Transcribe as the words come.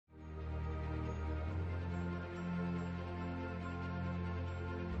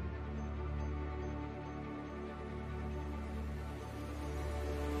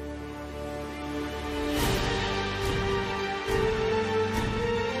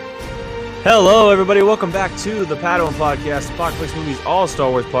Hello, everybody. Welcome back to the Padawan Podcast, Apocalypse Movies All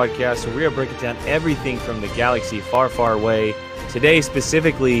Star Wars Podcast, where we are breaking down everything from the galaxy far, far away. Today,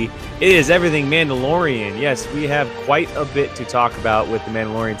 specifically, it is everything Mandalorian. Yes, we have quite a bit to talk about with the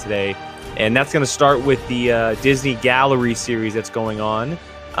Mandalorian today, and that's going to start with the Disney Gallery series that's going on.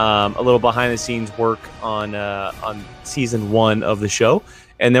 A little behind-the-scenes work on season 1 of the show.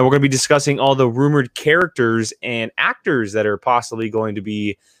 And then we're going to be discussing all the rumored characters and actors that are possibly going to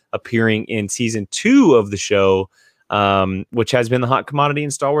be appearing in season 2 of the show, which has been the hot commodity in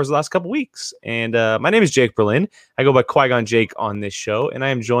Star Wars the last couple weeks. And my name is Jake Berlin. I go by Qui-Gon Jake on this show, and I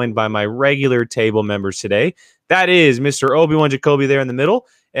am joined by my regular table members today. That is Mr. Obi-Wan Jacoby there in the middle,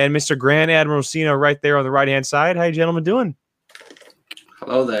 and Mr. Grand Admiral Sino right there on the right-hand side. How you gentlemen doing?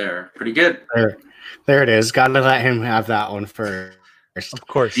 Hello there. Pretty good. There it is. Got to let him have that one first. Of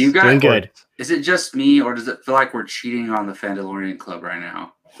course. Do you guys, doing good. Is it just me, or does it feel like we're cheating on the Fandalorian Club right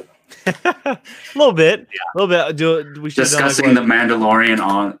now? A little bit. We should discussing the Mandalorian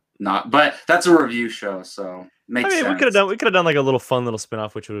on not, but that's a review show, so makes sense. We could have done like a little fun little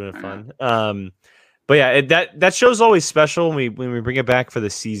spinoff, which would have been fun. But yeah, that show's always special when we bring it back for the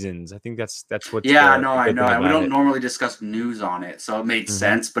seasons. I think that's what. Yeah, I know. We don't normally discuss news on it, so it made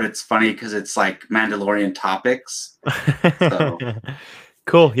sense. But it's funny because it's like Mandalorian topics. So.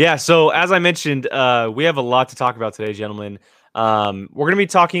 Cool. Yeah. So as I mentioned, we have a lot to talk about today, gentlemen. We're going to be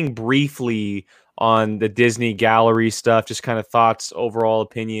talking briefly on the Disney Gallery stuff, just kind of thoughts, overall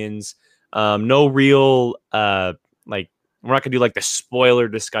opinions. No real we're not gonna do like the spoiler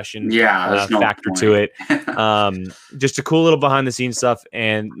discussion factor to it. Just a cool little behind the scenes stuff,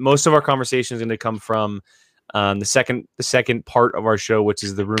 and most of our conversation is going to come from the second part of our show, which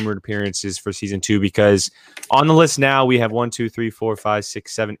is the rumored appearances for season 2. Because on the list now we have 1, 2, 3, 4, 5,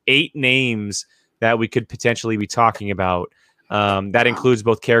 6, 7, 8 names that we could potentially be talking about. That includes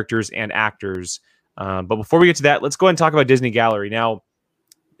both characters and actors. But before we get to that, let's go ahead and talk about Disney Gallery. Now,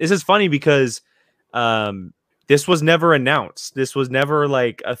 this is funny because this was never announced. This was never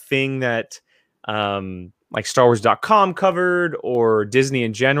like a thing that like StarWars.com covered or Disney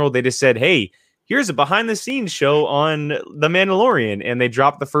in general. They just said, hey, here's a behind the scenes show on The Mandalorian. And they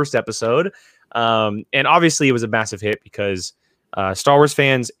dropped the first episode. And obviously it was a massive hit because Star Wars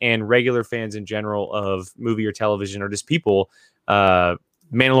fans and regular fans in general of movie or television or just people,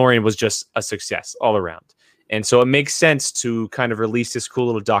 Mandalorian was just a success all around. And so it makes sense to kind of release this cool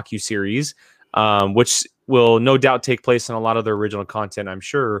little docu-series, which will no doubt take place on a lot of the original content, I'm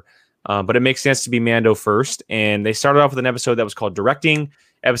sure. But it makes sense to be Mando first. And they started off with an episode that was called Directing.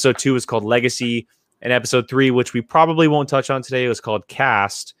 Episode 2 was called Legacy. And episode 3, which we probably won't touch on today, was called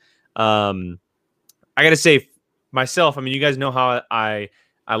Cast. I got to say, myself, I mean, you guys know how I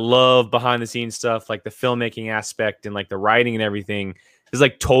love behind the scenes stuff, like the filmmaking aspect and like the writing and everything is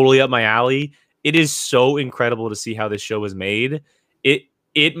like totally up my alley. It is so incredible to see how this show was made.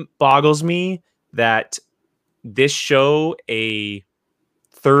 It boggles me that this show, a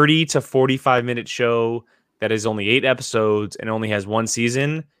 30 to 45 minute show that is only 8 episodes and only has 1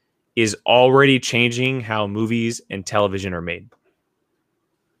 season, is already changing how movies and television are made.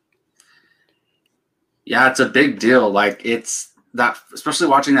 Yeah, it's a big deal. Like, it's that, especially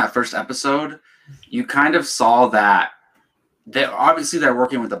watching that first episode, you kind of saw that they're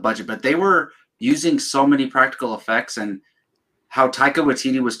working with a budget, but they were using so many practical effects. And how Taika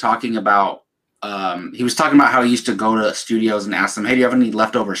Waititi was talking about, he was talking about how he used to go to studios and ask them, hey, do you have any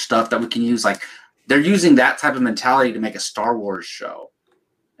leftover stuff that we can use? Like, they're using that type of mentality to make a Star Wars show.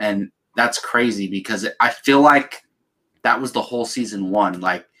 And that's crazy because I feel like that was the whole season 1.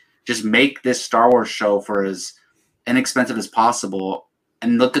 Like, just make this Star Wars show for as inexpensive as possible.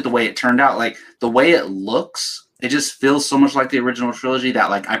 And look at the way it turned out. Like, the way it looks, it just feels so much like the original trilogy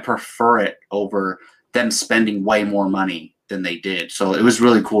that, like, I prefer it over them spending way more money than they did. So it was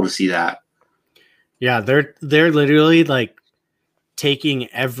really cool to see that. Yeah, they're literally like taking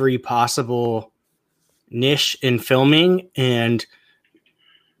every possible niche in filming and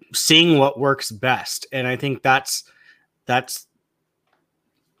seeing what works best. And I think that's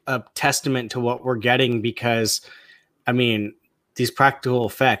a testament to what we're getting because, I mean, these practical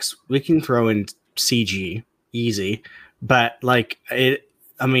effects, we can throw in CG easy, but like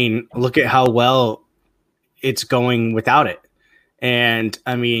look at how well it's going without it. And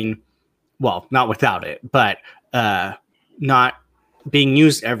I mean, well, not without it, but not being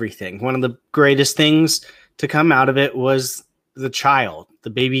used everything. One of the greatest things to come out of it was the child, the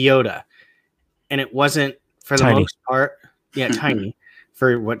baby Yoda. And it wasn't for the most part, tiny,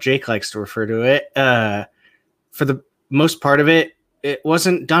 for what Jake likes to refer to it. For the most part of it, it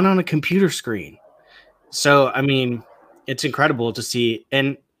wasn't done on a computer screen. So, I mean, it's incredible to see.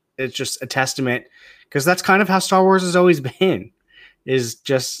 And it's just a testament, because that's kind of how Star Wars has always been, is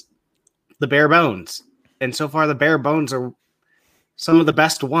just the bare bones. And so far, the bare bones are some of the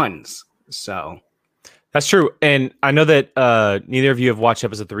best ones. So that's true. And I know that neither of you have watched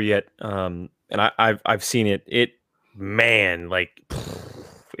episode 3 yet. And I've seen it. Man, like,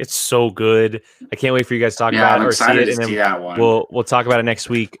 it's so good. I can't wait for you guys to talk about it or see it. And then we'll talk about it next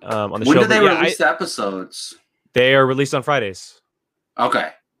week on the show. When do they release the episodes? They are released on Fridays.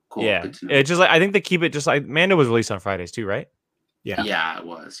 Okay, cool. Yeah, it's just like, I think they keep it just like Mando was released on Fridays too, right? Yeah, it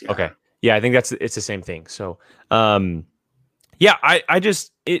was. Yeah. Okay. Yeah, I think it's the same thing. So, yeah, I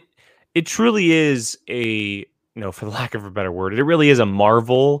just it truly is a, for the lack of a better word, it really is a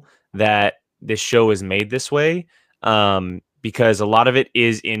marvel that this show is made this way. Because a lot of it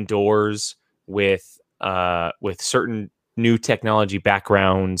is indoors with certain new technology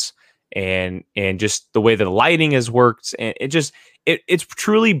backgrounds and just the way that the lighting has worked, and it's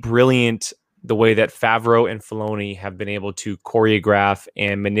truly brilliant the way that Favreau and Filoni have been able to choreograph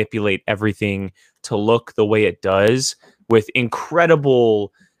and manipulate everything to look the way it does, with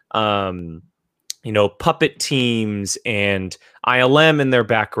incredible puppet teams and ILM in their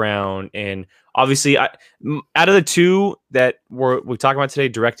background. And obviously, out of the two that we talk about today,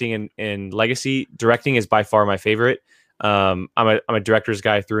 directing and legacy, directing is by far my favorite. I'm a director's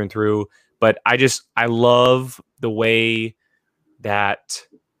guy through and through, but I love the way that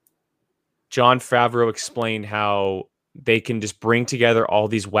Jon Favreau explained how they can just bring together all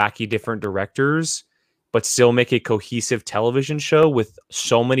these wacky different directors, but still make a cohesive television show with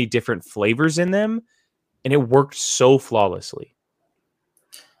so many different flavors in them. And it worked so flawlessly.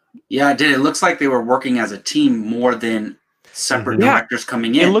 Yeah, it did. It looks like they were working as a team more than separate directors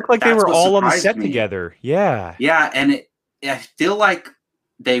coming in. It looked like they were all on the set together. Yeah. Yeah, and I feel like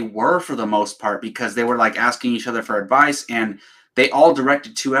they were for the most part, because they were like asking each other for advice, and they all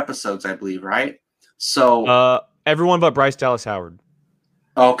directed 2 episodes, I believe, right? So everyone but Bryce Dallas Howard.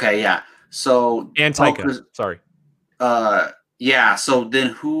 Okay, yeah. So and Taika. Sorry. Yeah. So then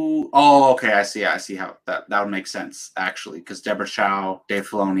who? Oh, okay. I see how that would make sense, actually, because Deborah Chow, Dave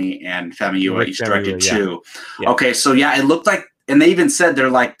Filoni, and Famuyiwa each directed 2. Yeah. Okay, so yeah, it looked like, and they even said they're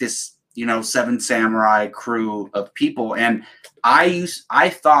like this, 7 samurai crew of people, and I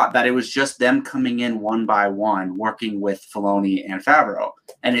thought that it was just them coming in one by one, working with Filoni and Favreau,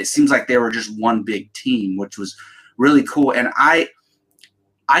 and it seems like they were just one big team, which was really cool. And I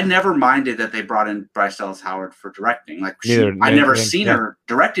never minded that they brought in Bryce Dallas Howard for directing. Like, I never seen her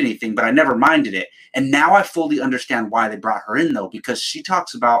direct anything, but I never minded it. And now I fully understand why they brought her in, though, because she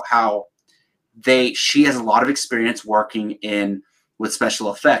talks about how she has a lot of experience working with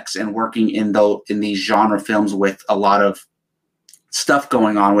special effects and working in these genre films with a lot of stuff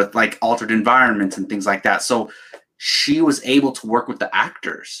going on with like altered environments and things like that. So she was able to work with the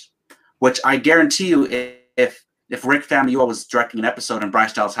actors, which I guarantee you, if Rick Famuyiwa was directing an episode and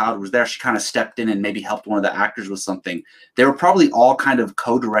Bryce Dallas Howard was there, she kind of stepped in and maybe helped one of the actors with something. They were probably all kind of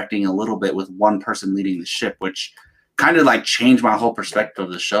co-directing a little bit with one person leading the ship, which kind of like changed my whole perspective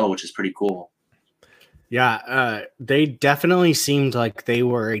of the show, which is pretty cool. Yeah, they definitely seemed like they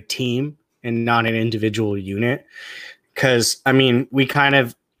were a team and not an individual unit. Because, I mean, we kind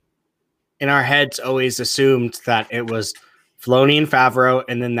of, in our heads, always assumed that it was Filoni and Favreau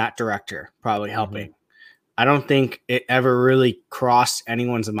and then that director probably helping. Mm-hmm. I don't think it ever really crossed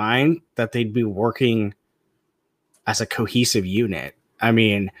anyone's mind that they'd be working as a cohesive unit. I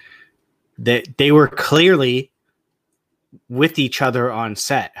mean, they were clearly with each other on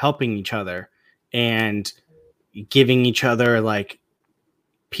set, helping each other and giving each other like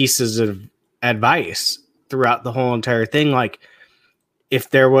pieces of advice throughout the whole entire thing. Like, if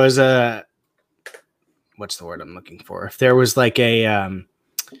there was what's the word I'm looking for? If there was like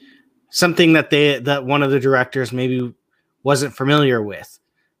something that one of the directors maybe wasn't familiar with,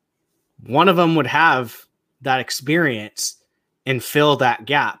 one of them would have that experience and fill that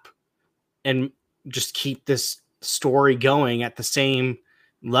gap and just keep this story going at the same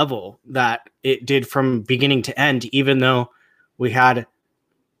level that it did from beginning to end, even though we had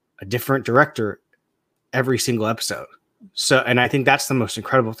a different director every single episode. So, and I think that's the most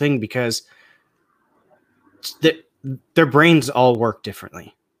incredible thing, because their brains all work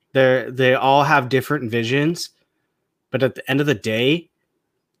differently. They all have different visions, but at the end of the day,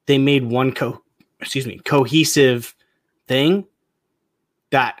 they made one cohesive thing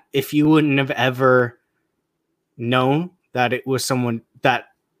that if you wouldn't have ever known that it was someone that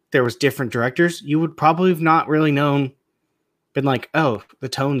there was different directors, you would probably have not really been like, oh, the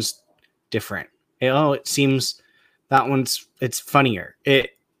tone's different. It seems that it's funnier.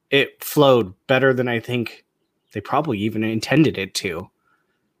 It flowed better than I think they probably even intended it to.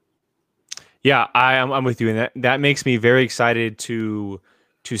 Yeah, I'm with you, and that makes me very excited to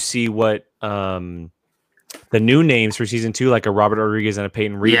see what the new names for season 2, like a Robert Rodriguez and a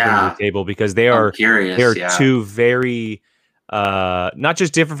Peyton Reed, bring to Yeah, the table, because they I'm are curious. Yeah, two very not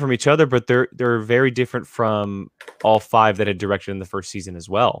just different from each other, but they're very different from all 5 that had directed in the first season as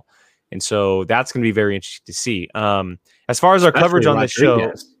well. And so that's going to be very interesting to see. As far as our coverage Especially on the show,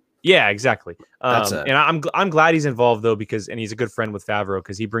 Rodriguez. yeah, exactly. That's And I'm glad he's involved though, because and he's a good friend with Favreau,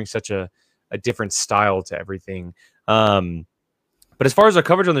 because he brings such a different style to everything. But as far as our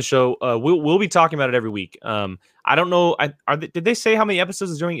coverage on the show, we'll be talking about it every week. I don't know. Did they say how many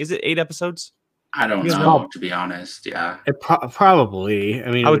episodes is doing? Is it 8 episodes? I don't It's know, to be honest. Yeah, probably. I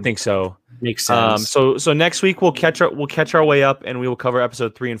mean, I would think so. Makes sense. So next week we'll catch our way up, and we will cover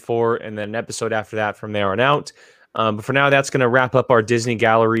episode 3 and 4, and then an episode after that from there on out. But for now, that's going to wrap up our Disney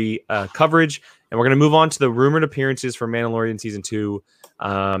Gallery coverage, and we're going to move on to the rumored appearances for Mandalorian season 2,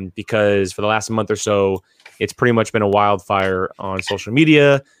 because for the last month or so, it's pretty much been a wildfire on social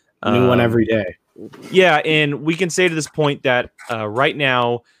media. New one every day. Yeah, and we can say to this point that right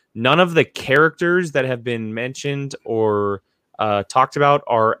now, none of the characters that have been mentioned or talked about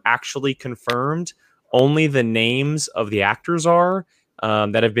are actually confirmed. Only the names of the actors are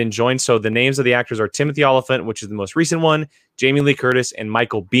that have been joined. So the names of the actors are Timothy Olyphant, which is the most recent one, Jamie Lee Curtis, and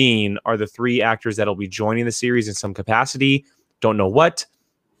Michael Biehn are the 3 actors that will be joining the series in some capacity. Don't know what.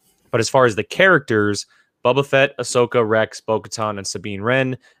 But as far as the characters, Boba Fett, Ahsoka, Rex, Bo-Katan, and Sabine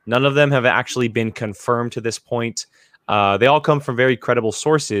Wren, none of them have actually been confirmed to this point. They all come from very credible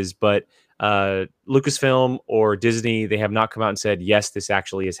sources, but Lucasfilm or Disney, they have not come out and said, yes, this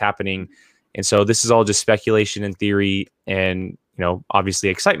actually is happening. And so this is all just speculation and theory and, obviously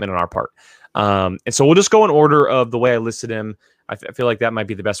excitement on our part. And so we'll just go in order of the way I listed him. I feel like that might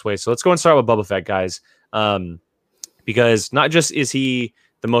be the best way. So let's go and start with Boba Fett, guys. Because not just is he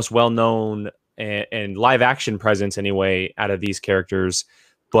the most well-known and live action presence anyway out of these characters,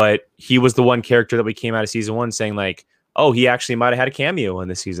 but he was the one character that we came out of season 1 saying like, oh, he actually might have had a cameo in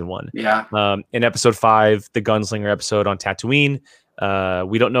the season 1. Yeah. In episode 5, the Gunslinger episode on Tatooine,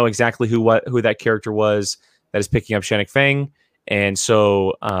 we don't know exactly who that character was that is picking up Shannik Fang, and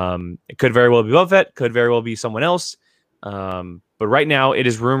so it could very well be Boba Fett, could very well be someone else. But right now, it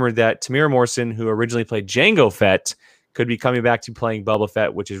is rumored that Tamira Morrison, who originally played Jango Fett, could be coming back to playing Boba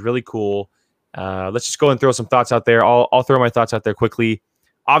Fett, which is really cool. Let's just go and throw some thoughts out there. I'll throw my thoughts out there quickly.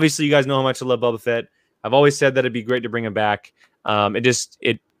 Obviously, you guys know how much I love Boba Fett. I've always said that it'd be great to bring him back.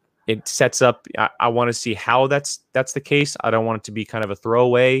 It sets up. I want to see how that's the case. I don't want it to be kind of a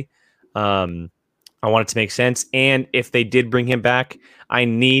throwaway. I want it to make sense. And if they did bring him back, I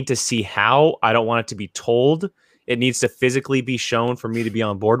need to see how. I don't want it to be told. It needs to physically be shown for me to be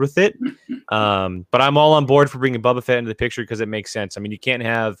on board with it. But I'm all on board for bringing Boba Fett into the picture because it makes sense. I mean, you can't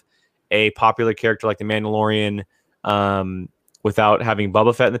have a popular character like the Mandalorian without having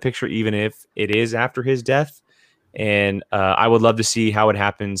Boba Fett in the picture, even if it is after his death. And I would love to see how it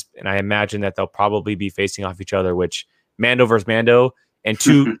happens. And I imagine that they'll probably be facing off each other, which Mando versus Mando and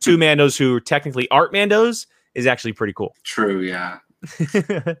two Mandos who technically aren't Mandos is actually pretty cool. True, yeah.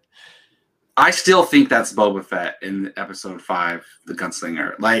 I still think that's Boba Fett in episode 5, the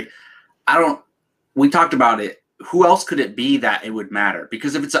Gunslinger. Like, we talked about it. Who else could it be that it would matter?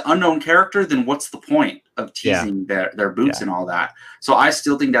 Because if it's an unknown character, then what's the point of teasing their boots and all that? So I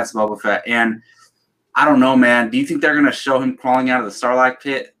still think that's Boba Fett. And I don't know, man. Do you think they're going to show him crawling out of the Sarlacc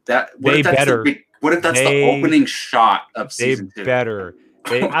pit? What if that's the opening shot of season 2? They better.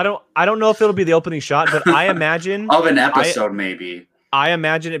 I don't know if it'll be the opening shot, but I imagine of an episode maybe. I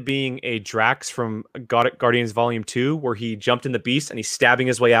imagine it being a Drax from Guardians Volume 2 where he jumped in the beast and he's stabbing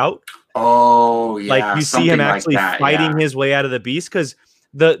his way out. Oh, yeah. Like you see him actually fighting his way out of the beast, because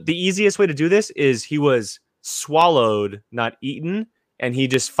the easiest way to do this is he was swallowed, not eaten, and he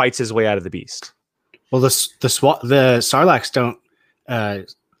just fights his way out of the beast. Well, the Sarlaccs don't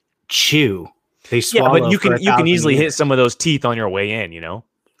chew; they swallow. Yeah, but you can easily hit some of those teeth on your way in.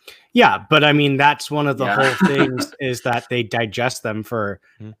 Yeah, but I mean that's one of the whole things is that they digest them for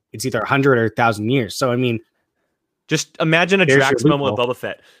it's either 100 or 1,000 years. So I mean, just imagine a Drax moment with Boba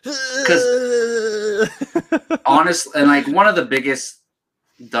Fett. Because honestly, and like one of the biggest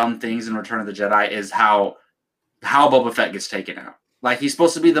dumb things in Return of the Jedi is how Boba Fett gets taken out. Like he's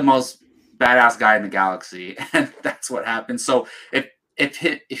supposed to be the most badass guy in the galaxy, and that's what happens. So if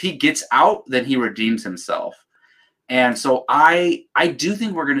he gets out, then he redeems himself. And so I do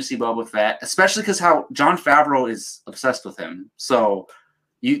think we're going to see Boba Fett, especially because how Jon Favreau is obsessed with him. So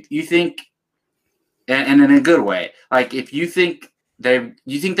you think, and in a good way, like if you think they've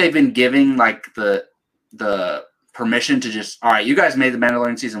been giving like the permission to just, all right, you guys made the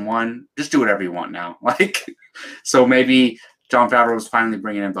Mandalorian season 1, just do whatever you want now. Like, so maybe Jon Favreau was finally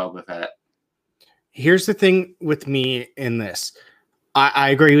bringing in Boba Fett. Here's the thing with me in this. I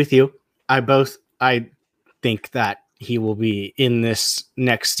agree with you. I think that he will be in this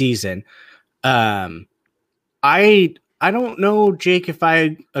next season. I don't know, Jake, if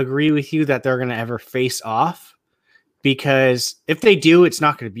I agree with you that they're going to ever face off, because if they do, it's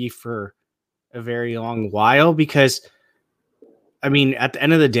not going to be for a very long while, because I mean, at the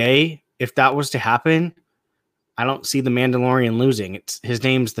end of the day, if that was to happen, I don't see the Mandalorian losing. It's his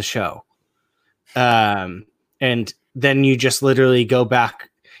name's the show. And then you just literally go back.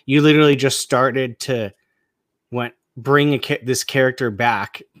 You literally just started to bring this character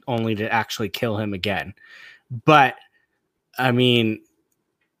back only to actually kill him again. But I mean,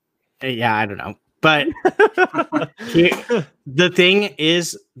 yeah, I don't know. But the thing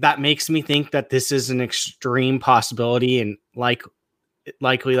is that makes me think that this is an extreme possibility, and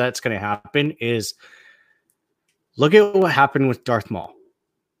likely that's going to happen is look at what happened with Darth Maul.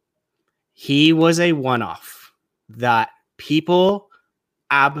 He was a one-off that people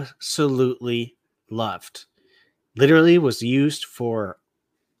absolutely loved. Literally was used for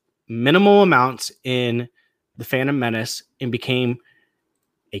minimal amounts in The Phantom Menace and became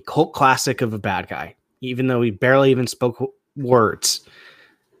a cult classic of a bad guy, even though he barely even spoke words.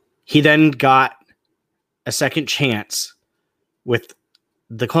 He then got a second chance with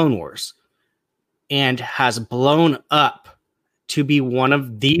the Clone Wars and has blown up to be one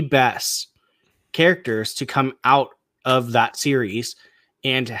of the best characters to come out of that series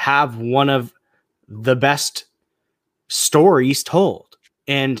and have one of the best stories told,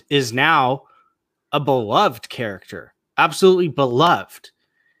 and is now a beloved character, absolutely beloved.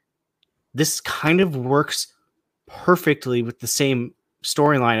 This kind of works perfectly with the same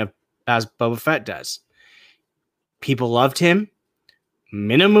storyline as Boba Fett does. People loved him,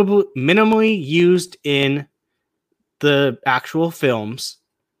 minimally used in the actual films,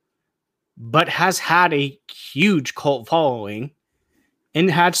 but has had a huge cult following and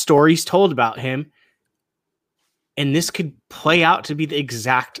had stories told about him. And this could play out to be the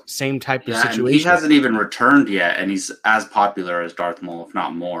exact same type of situation. And he hasn't even returned yet, and he's as popular as Darth Maul, if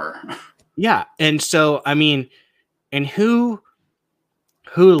not more. Yeah, and so I mean, and who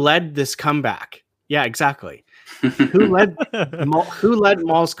led this comeback? Yeah, exactly. Who led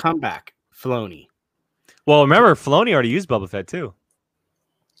Maul's comeback? Filoni. Well, remember, Filoni already used Boba Fett too.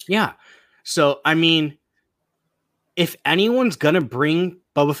 Yeah. So I mean, if anyone's gonna bring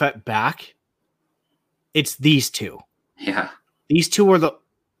Boba Fett back, it's these two. Yeah. These two are the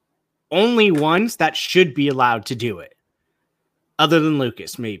only ones that should be allowed to do it. Other than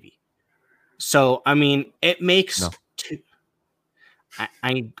Lucas, maybe. So, I mean, it makes... No.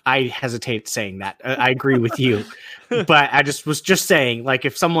 I hesitate saying that. I agree with you. But I was just saying, like,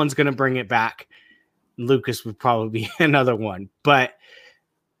 if someone's going to bring it back, Lucas would probably be another one. But,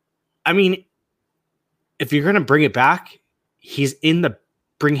 I mean, if you're going to bring it back,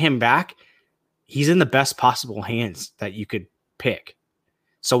 bring him back, he's in the best possible hands that you could pick.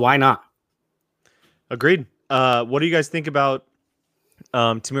 So why not? Agreed. What do you guys think about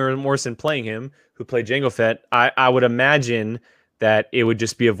Temuera Morrison playing him, who played Jango Fett? I would imagine that it would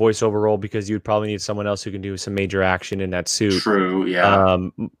just be a voiceover role because you'd probably need someone else who can do some major action in that suit. True, yeah.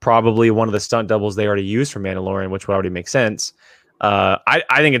 Probably one of the stunt doubles they already used for Mandalorian, which would already make sense. I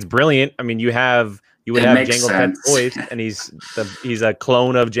think it's brilliant. I mean, you would have Jango Fett's voice, and he's a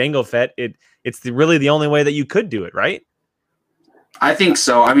clone of Jango Fett. It's really the only way that you could do it, right? I think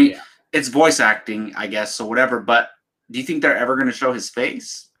so. I mean, it's voice acting, I guess, so whatever. But do you think they're ever going to show his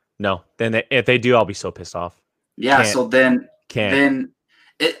face? No. Then if they do, I'll be so pissed off. Yeah. So then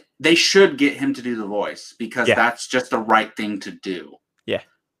they should get him to do the voice because that's just the right thing to do. Yeah.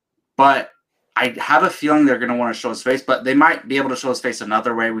 But I have a feeling they're going to want to show his face, but they might be able to show his face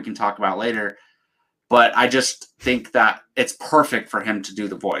another way we can talk about later. But I just think that it's perfect for him to do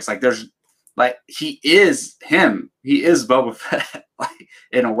the voice. He is him. He is Boba Fett,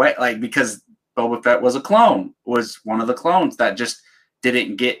 in a way, because Boba Fett was was one of the clones that just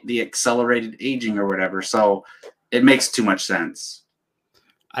didn't get the accelerated aging or whatever. So it makes too much sense.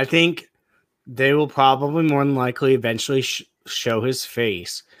 I think they will probably more than likely eventually show his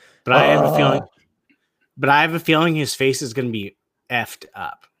face, but I have a feeling his face is going to be effed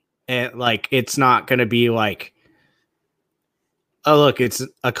up, and it's not going to be like, oh look, it's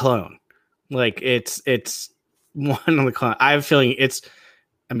a clone. It's one of the clones. I have a feeling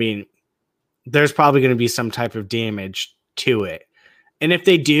there's probably going to be some type of damage to it. And if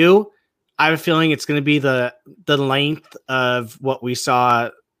they do, I have a feeling it's going to be the length of what we saw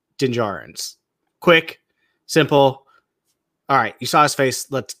Din Djarin's. Quick, simple. All right, you saw his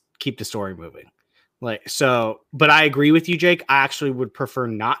face. Let's keep the story moving. Like so, but I agree with you, Jake. I actually would prefer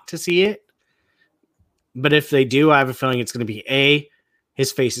not to see it. But if they do, I have a feeling it's going to be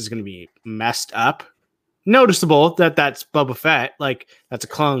his face is going to be messed up. Noticeable that that's Boba Fett, like that's a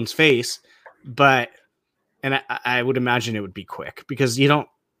clone's face, but I would imagine it would be quick because we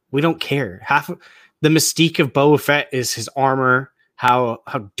don't care. Half of the mystique of Boba Fett is his armor, how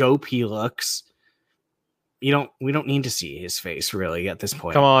dope he looks. We don't need to see his face really at this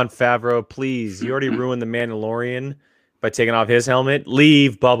point. Come on, Favreau, please. You already ruined the Mandalorian by taking off his helmet.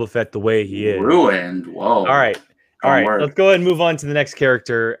 Leave Boba Fett the way he is. Ruined. Whoa. All right. Let's go ahead and move on to the next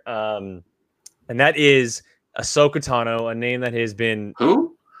character. And that is Ahsoka Tano, a name that has been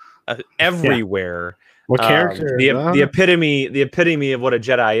everywhere. Yeah. What character? The epitome of what a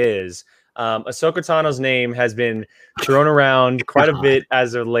Jedi is. Ahsoka Tano's name has been thrown around quite a bit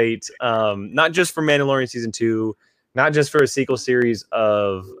as of late. Not just for Mandalorian season 2, not just for a sequel series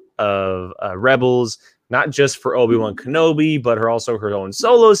of Rebels, not just for Obi-Wan Kenobi, but also her own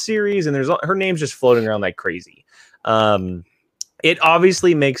solo series, and her name's just floating around like crazy. It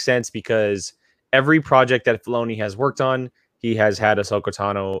obviously makes sense because every project that Filoni has worked on, he has had Ahsoka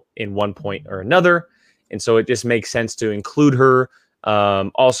Tano in one point or another, and so it just makes sense to include her.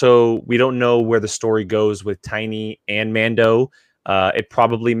 Also, we don't know where the story goes with Tiny and Mando. It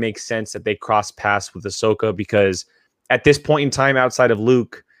probably makes sense that they cross paths with Ahsoka because at this point in time, outside of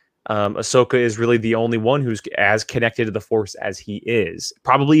Luke, Ahsoka is really the only one who's as connected to the Force as he is,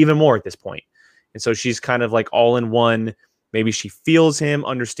 probably even more at this point. And so she's kind of like all in one. Maybe she feels him,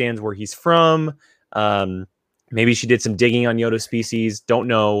 understands where he's from. Maybe she did some digging on Yoda species. Don't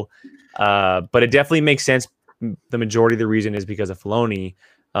know. But it definitely makes sense. The majority of the reason is because of Filoni.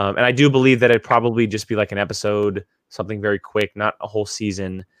 And I do believe that it'd probably just be like an episode, something very quick, not a whole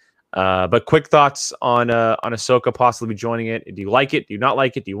season. But quick thoughts on Ahsoka possibly joining it. Do you like it? Do you not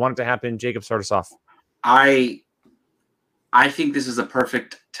like it? Do you want it to happen? Jacob, start us off. I think this is a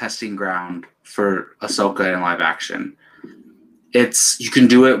perfect testing ground for Ahsoka in live action. You can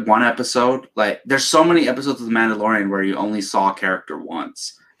do it one episode. Like there's so many episodes of The Mandalorian where you only saw a character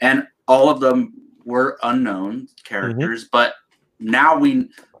once, and all of them were unknown characters. But now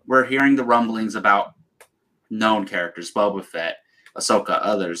we're hearing the rumblings about known characters, Boba Fett, Ahsoka,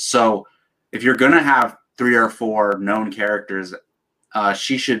 others. So if you're gonna have 3 or 4 known characters,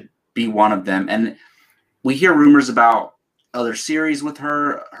 she should be one of them. And we hear rumors about other series with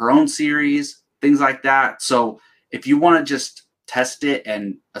her own series, things like that. So if you want to just test it,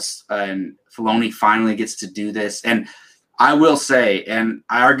 and Filoni finally gets to do this, and I will say, and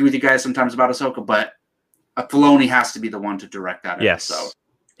I argue with you guys sometimes about Ahsoka, but Filoni has to be the one to direct that episode.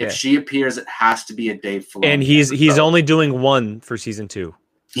 If she appears, it has to be a Dave Filoni. And he's only doing one for season 2.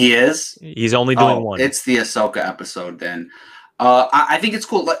 He is? He's only doing one. It's the Ahsoka episode then. I think it's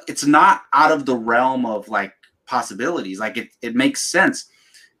cool. It's not out of the realm of like possibilities. Like it makes sense.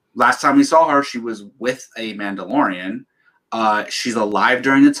 Last time we saw her, she was with a Mandalorian. She's alive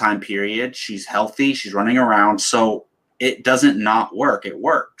during the time period. She's healthy. She's running around. So it doesn't not work. It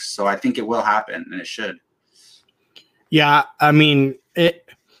works. So I think it will happen, and it should. Yeah, I mean,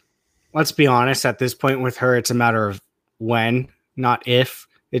 let's be honest. At this point with her, it's a matter of when, not if.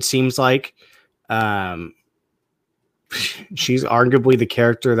 It seems like she's arguably the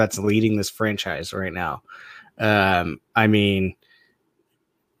character that's leading this franchise right now. I mean,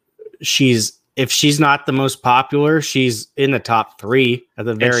 if she's not the most popular, she's in the top 3 at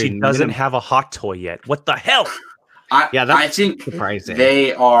the very. And she doesn't have a hot toy yet. What the hell? I think surprising.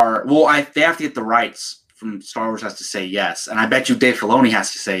 They are. Well, they have to get the rights from Star Wars has to say yes, and I bet you Dave Filoni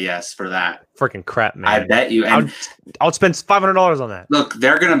has to say yes for that. Freaking crap, man! I bet you. And I'll spend $500 on that. Look,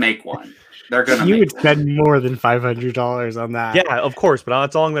 they're gonna make one. They're gonna. You would spend more than $500 on that. Yeah, of course, but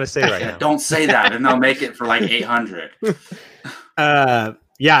that's all I'm gonna say right now. Don't say that, and they'll make it for like $800.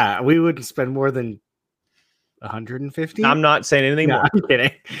 Yeah, we wouldn't spend more than 150. I'm not saying anything more. I'm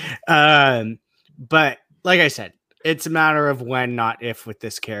kidding. But like I said, it's a matter of when, not if, with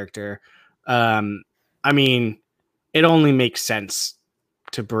this character. I mean, it only makes sense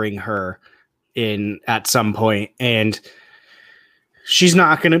to bring her in at some point, and she's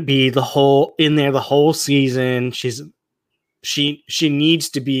not going to be the whole season. She needs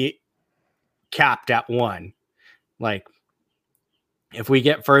to be capped at 1. Like, if we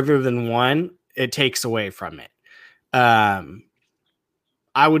get further than 1, it takes away from it. I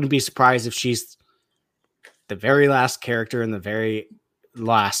wouldn't be surprised if she's the very last character in the very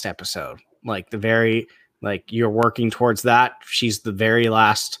last episode. You're working towards that. She's the very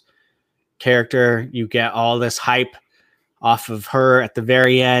last character. You get all this hype off of her at the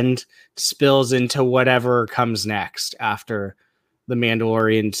very end spills into whatever comes next after The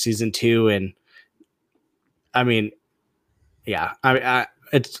Mandalorian season 2. And I mean, yeah,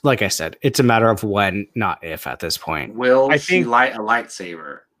 it's like I said, it's a matter of when, not if at this point. Will she light a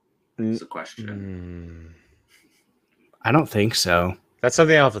lightsaber? Is the question. I don't think so. That's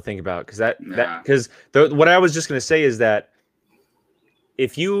something I'll have to think about because what I was just going to say is that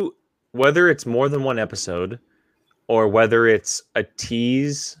whether it's more than one episode or whether it's a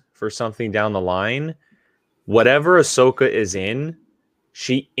tease for something down the line, whatever Ahsoka is in,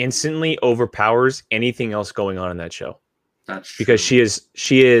 she instantly overpowers anything else going on in that show. That's true. Because she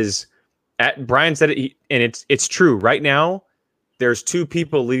is Brian said it, and it's true. Right now, there's two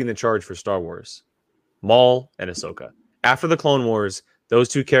people leading the charge for Star Wars, Maul and Ahsoka. After the Clone Wars, those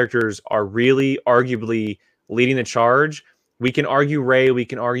two characters are really arguably leading the charge. We can argue Rey, we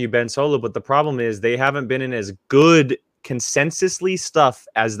can argue Ben Solo, but the problem is they haven't been in as good consensusly stuff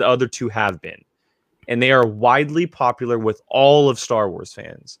as the other two have been. And they are widely popular with all of Star Wars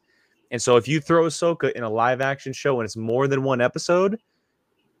fans. And so if you throw Ahsoka in a live action show and it's more than one episode,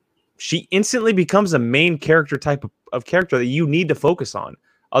 she instantly becomes a main character type of character that you need to focus on.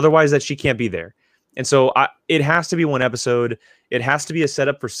 Otherwise, that she can't be there. And so it has to be one episode. It has to be a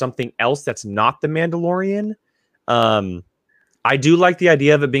setup for something else that's not The Mandalorian. I do like the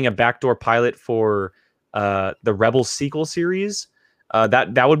idea of it being a backdoor pilot for the Rebels sequel series.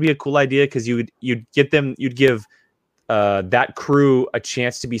 That would be a cool idea because you'd give that crew a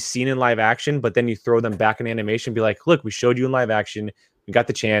chance to be seen in live action, but then you throw them back in animation, be like, look, we showed you in live action, we got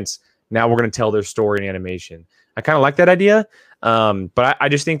the chance, now we're going to tell their story in animation. I kind of like that idea, but I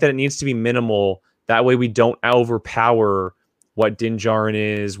just think that it needs to be minimal. That way we don't overpower what Din Djarin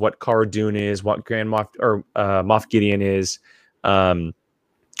is, what Cara Dune is, what Grand Moff or Moff Gideon is.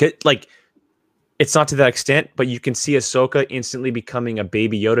 Like, it's not to that extent, but you can see Ahsoka instantly becoming a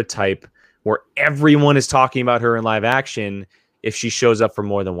Baby Yoda type where everyone is talking about her in live action if she shows up for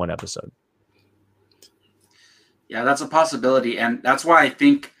more than one episode. Yeah, that's a possibility. And that's why I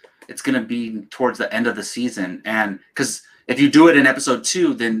think it's going to be towards the end of the season. And because if you do it in episode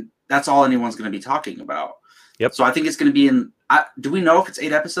 2, then that's all anyone's going to be talking about. Yep. So I think it's going to be in, do we know if it's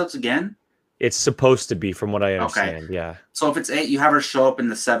 8 episodes again? It's supposed to be, from what I understand. Okay. Yeah. So if it's 8, you have her show up in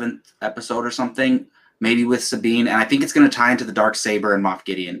the 7th episode or something, maybe with Sabine. And I think it's going to tie into the Darksaber and Moff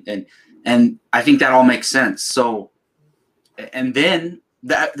Gideon. And I think that all makes sense. So, and then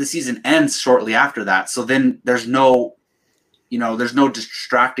the season ends shortly after that. So then there's no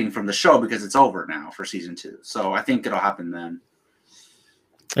distracting from the show because it's over now for season 2. So I think it'll happen then.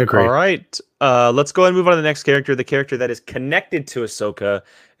 Agree. All right. Let's go ahead and move on to the next character, the character that is connected to Ahsoka.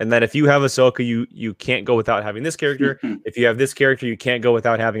 And that if you have Ahsoka, you can't go without having this character. If you have this character, you can't go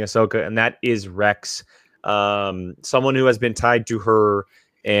without having Ahsoka. And that is Rex. Someone who has been tied to her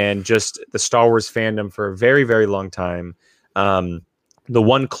and just the Star Wars fandom for a very, very long time. The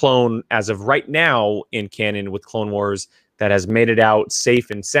one clone as of right now in canon with Clone Wars that has made it out safe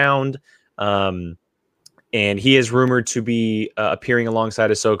and sound. And he is rumored to be appearing alongside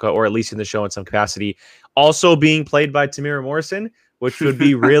Ahsoka, or at least in the show in some capacity. Also being played by Tamira Morrison, which would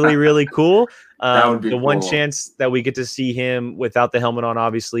be really, really cool. That would be the cool. one chance that we get to see him without the helmet on,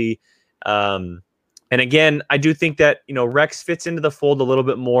 obviously. And again, I do think that, Rex fits into the fold a little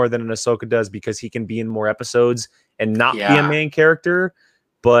bit more than an Ahsoka does because he can be in more episodes and not be a main character.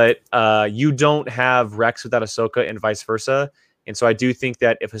 But you don't have Rex without Ahsoka and vice versa. And so I do think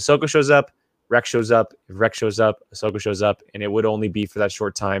that if Ahsoka shows up, Rex shows up. If Rex shows up, Ahsoka shows up. And it would only be for that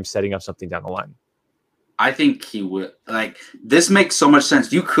short time, setting up something down the line. I think he would. This makes so much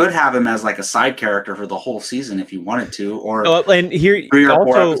sense. You could have him as a side character for the whole season if you wanted to, or and here 3 or 4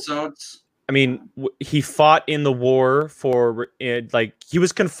 also, episodes. I mean, he fought in the war for he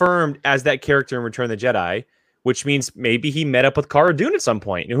was confirmed as that character in Return of the Jedi, which means maybe he met up with Cara Dune at some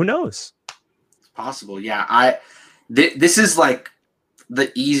point. Who knows? It's possible. Yeah. This is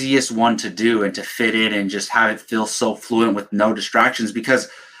the easiest one to do and to fit in and just have it feel so fluent with no distractions because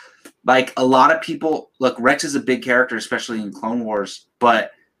a lot of people look, Rex is a big character, especially in Clone Wars,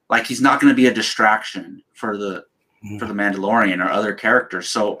 but he's not going to be a distraction for the Mandalorian or other characters.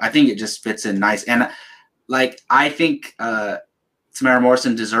 So I think it just fits in nice. And I think Tamara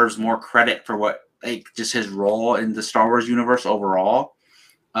Morrison deserves more credit for what just his role in the Star Wars universe overall.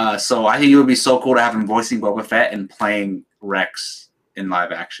 So I think it would be so cool to have him voicing Boba Fett and playing Rex in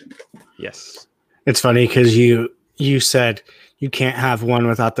live action. Yes. It's funny because you said you can't have one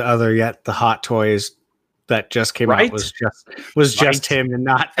without the other, yet the Hot Toys that just came out was just him and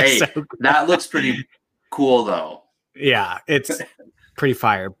not Ahsoka. That looks pretty cool though. Yeah, it's pretty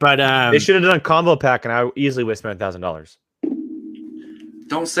fire. But they should have done a combo pack and I easily would have spent $1,000.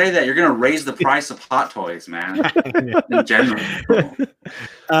 Don't say that. You're gonna raise the price of hot toys, man. In general.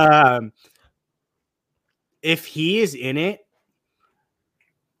 If he is in it,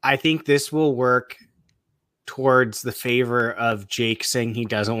 I think this will work towards the favor of Jake saying he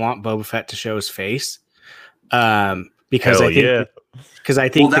doesn't want Boba Fett to show his face. Because I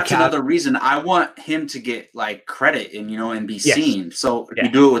think that's another reason I want him to get like credit and and be seen. So if you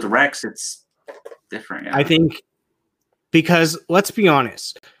do it with Rex, it's different. Yeah. I think because let's be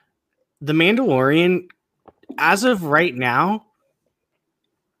honest, The Mandalorian, as of right now,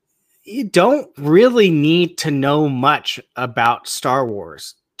 you don't really need to know much about Star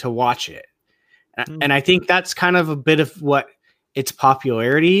Wars to watch it. And I think that's kind of a bit of what its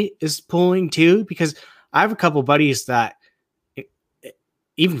popularity is pulling too, because I have a couple buddies that,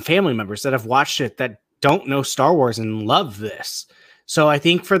 even family members that have watched it that don't know Star Wars and love this. So I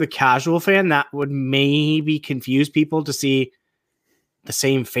think for the casual fan, that would maybe confuse people to see the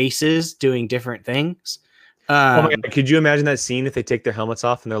same faces doing different things. Oh my God, could you imagine that scene if they take their helmets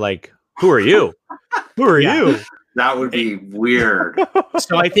off and they're like, "Who are you? Who are you?" That would be weird.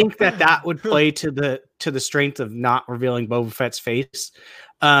 So I think that would play to the strength of not revealing Boba Fett's face.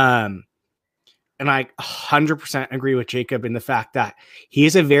 And I 100% agree with Jacob in the fact that he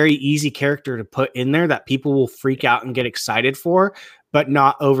is a very easy character to put in there that people will freak out and get excited for, but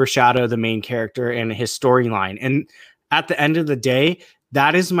not overshadow the main character and his storyline. And at the end of the day,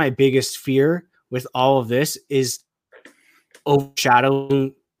 that is my biggest fear with all of this, is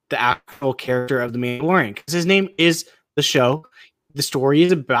overshadowing the actual character of the Mandalorian, because his name is the show. The story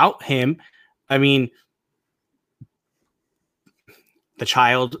is about him. I mean, the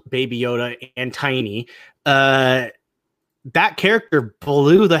child, Baby Yoda, and Tiny, that character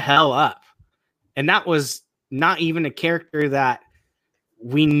blew the hell up. And that was not even a character that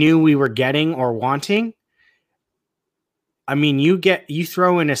we knew we were getting or wanting. I mean, you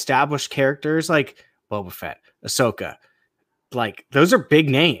throw in established characters like Boba Fett, Ahsoka, like those are big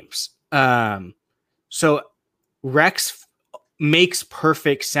names. So Rex makes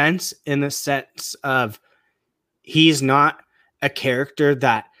perfect sense in the sense of he's not a character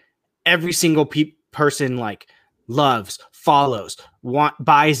that every single person like loves, follows,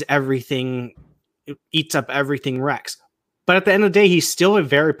 buys everything, eats up everything Rex. But at the end of the day, he's still a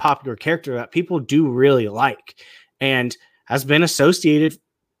very popular character that people do really like and has been associated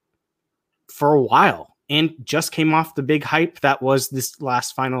for a while and just came off the big hype that was this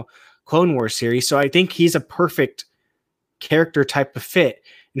last final Clone Wars series. So I think he's a perfect character type of fit.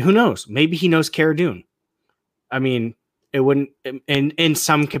 And who knows? Maybe he knows Cara Dune. I mean, it wouldn't in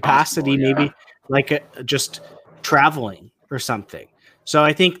some capacity, maybe like just traveling or something. So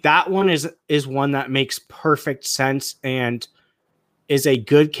I think that one is one that makes perfect sense and is a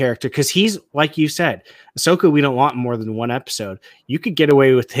good character, because he's, like you said, Ahsoka, we don't want more than one episode. You could get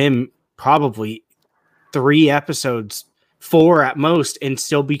away with him probably 3 episodes, 4 at most, and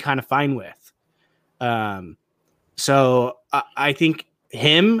still be kind of fine with. So I think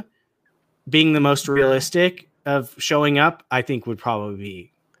him being the most realistic of showing up, I think would probably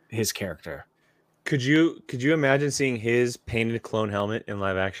be his character. Could you imagine seeing his painted clone helmet in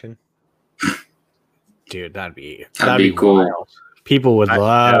live action? Dude, that'd be cool. Wild. People would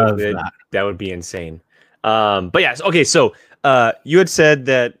love that. That would be insane. But yes, okay. So you had said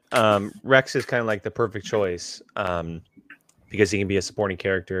that Rex is kind of like the perfect choice because he can be a supporting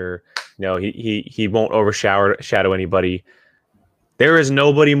character. No, he won't overshadow anybody. There is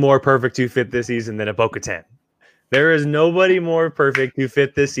nobody more perfect to fit this season than a Bo-Katan. There is nobody more perfect to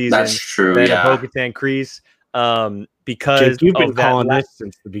fit this season. That's true. Than a Bo-Katan Kryze. Because Jake, you've been calling this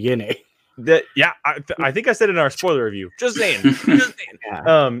since the beginning. I think I said it in our spoiler review. Just saying.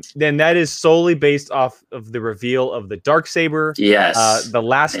 Yeah. Then that is solely based off of the reveal of the Darksaber. Yes. The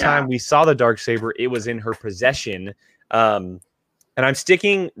last time we saw the Darksaber, it was in her possession. And I'm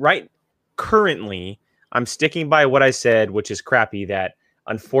sticking I'm sticking by what I said, which is crappy, that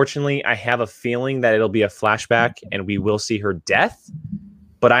unfortunately I have a feeling that it'll be a flashback and we will see her death.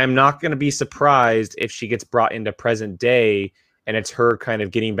 But I am not going to be surprised if she gets brought into present day and it's her kind of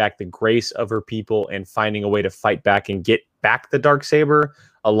getting back the grace of her people and finding a way to fight back and get back the Darksaber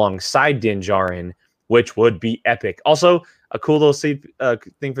alongside Din Djarin, which would be epic. Also, a cool little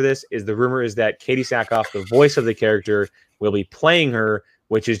thing for this is the rumor is that Katie Sackhoff, the voice of the character, will be playing her,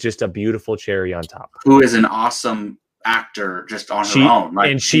 which is just a beautiful cherry on top. Who is an awesome actor just on her own. Like,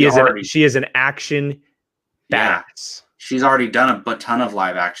 and she is an action badass. She's already done a ton of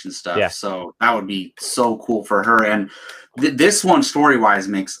live action stuff. Yeah. So that would be so cool for her. And this one story-wise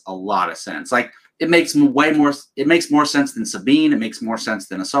makes a lot of sense. Like it makes more sense than Sabine. It makes more sense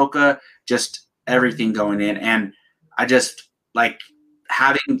than Ahsoka, just everything going in. And I just like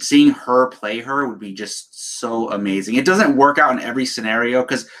seeing her play her would be just so amazing. It doesn't work out in every scenario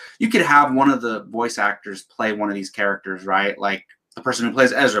because you could have one of the voice actors play one of these characters, right? Like the person who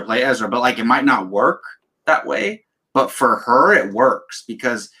plays Ezra play Ezra, but like it might not work that way. But for her, it works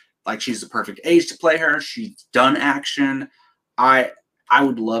because like she's the perfect age to play her. She's done action. I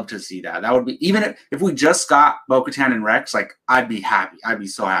would love to see that. That would be, even if we just got Bo-Katan and Rex, like I'd be happy. I'd be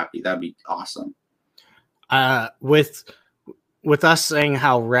so happy. That'd be awesome. With us saying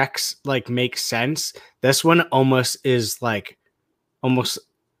how Rex like makes sense, this one almost is like almost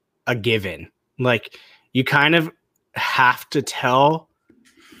a given. Like you kind of have to tell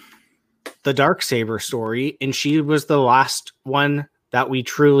the Darksaber story, and she was the last one that we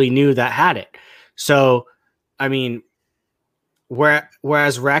truly knew that had it. So, I mean,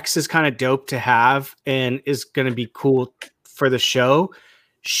 whereas Rex is kind of dope to have and is going to be cool for the show,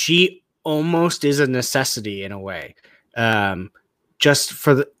 she almost is a necessity in a way. Just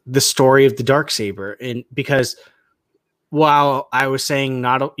for the story of the Darksaber. And because while I was saying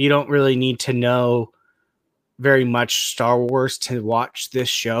you don't really need to know very much Star Wars to watch this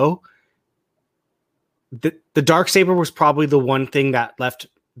show, the Darksaber was probably the one thing that left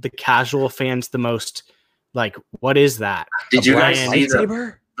the casual fans the most like, what is that? Did you guys see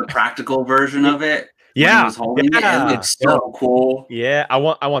the practical version of it? Yeah, he was holding it. It looks so cool. Yeah, I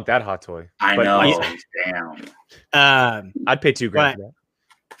want that hot toy. I know. Damn. I'd pay $2,000 for that.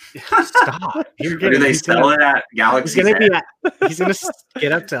 Stop. Do they sell it at Galaxy? He's gonna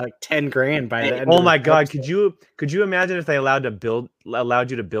get up to like $10,000 by the end. Oh my god! Could you imagine if they allowed you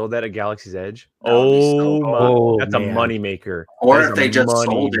to build that at Galaxy's Edge? That's a money maker. Or if they just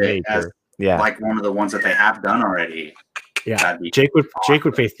sold it as like one of the ones that they have done already. Yeah, Jake would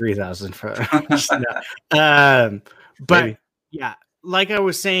pay $3,000 for that. But maybe. Yeah, like I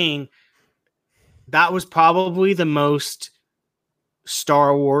was saying, that was probably the most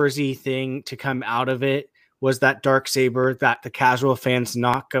Star Wars-y thing to come out of it, was that Darksaber that the casual fans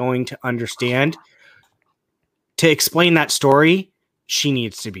not going to understand. To explain that story, she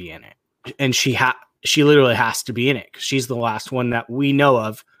needs to be in it, and she literally has to be in it because she's the last one that we know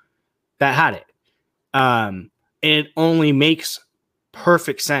of that had it. And it only makes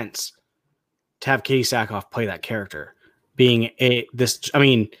perfect sense to have Katie Sackhoff play that character. The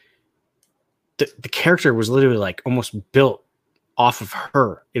character was literally like almost built off of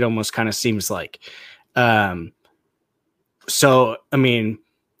her. It almost kind of seems like. So, I mean,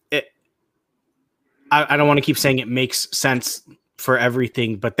 I don't want to keep saying it makes sense for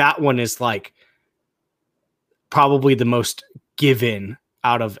everything, but that one is like probably the most given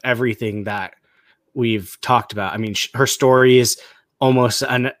out of everything that we've talked about. I mean, her story is almost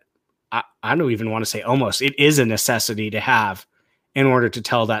I don't even want to say almost. It is a necessity to have in order to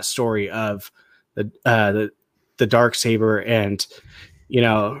tell that story of the Darksaber. And,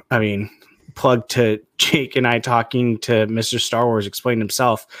 I mean, plug to Jake and I talking to Mr. Star Wars explained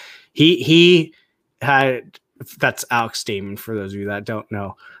himself. He had, that's Alex Damon for those of you that don't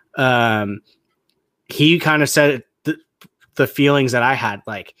know. He kind of said the feelings that I had,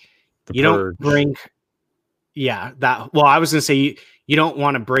 like, you don't bring, I was going to say, you don't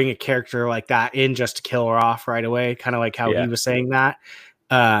want to bring a character like that in just to kill her off right away. Kind of like how he was saying that.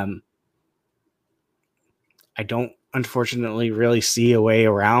 I don't, unfortunately, really see a way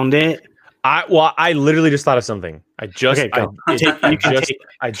around it. I literally just thought of something. I just thought of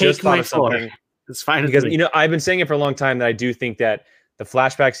something. It's fine because I've been saying it for a long time that I do think that the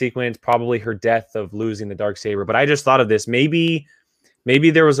flashback sequence, probably her death of losing the Darksaber, but I just thought of this. Maybe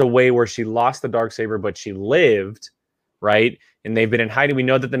there was a way where she lost the Darksaber, but she lived, right? And they've been in hiding. We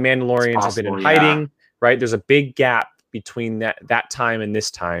know that the Mandalorians have been in hiding, right? There's a big gap between that time and this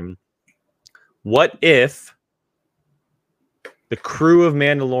time. What if the crew of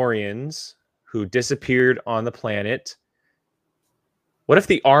Mandalorians who disappeared on the planet, what if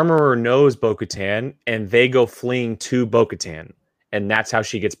the armorer knows Bo-Katan and they go fleeing to Bo-Katan, and that's how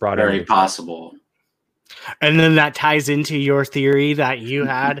she gets brought out? Very possible. And then that ties into your theory that you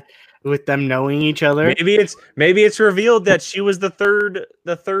had with them knowing each other. Maybe it's revealed that she was the third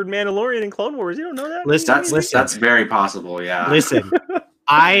Mandalorian in Clone Wars. You don't know that? Listen, that's very possible. Yeah. Listen,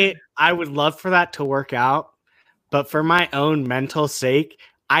 I would love for that to work out, but for my own mental sake,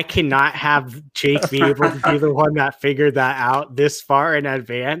 I cannot have Jake be able to be the one that figured that out this far in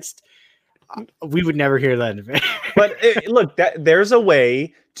advance. We would never hear that. But look, there's a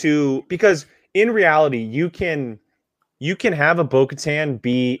way to, because in reality, you can have a Bo-Katan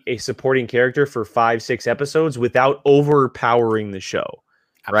be a supporting character for 5-6 episodes without overpowering the show.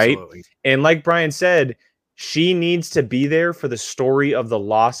 Absolutely. Right? And like Brian said, she needs to be there for the story of the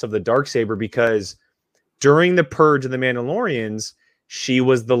loss of the Darksaber, because during the purge of the Mandalorians, she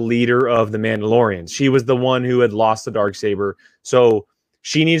was the leader of the Mandalorians. She was the one who had lost the Darksaber. So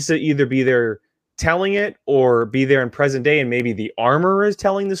she needs to either be there telling it or be there in present day, and maybe the armor is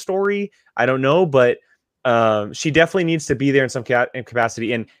telling the story. I don't know, but she definitely needs to be there in some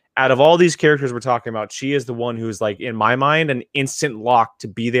capacity. And out of all these characters we're talking about, she is the one who's like, in my mind, an instant lock to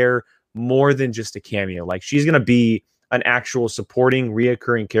be there more than just a cameo. Like, she's going to be an actual supporting,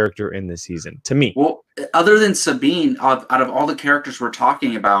 reoccurring character in this season, to me. Well, other than Sabine, out of all the characters we're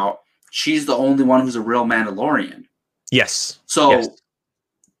talking about, she's the only one who's a real Mandalorian. Yes. So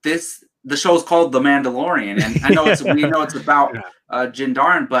the show is called The Mandalorian, and I know we know it's about Din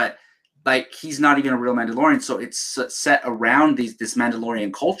Djarin, but like, he's not even a real Mandalorian. So it's set around this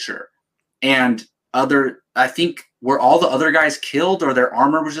Mandalorian culture, and I think, were all the other guys killed, or their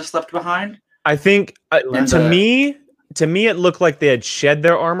armor was just left behind? I think to me, it looked like they had shed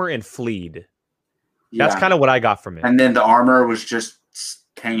their armor and fled. Yeah. That's kind of what I got from it. And then the armor was just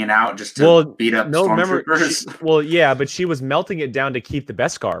hanging out just to beat up stormtroopers. Yeah, but she was melting it down to keep the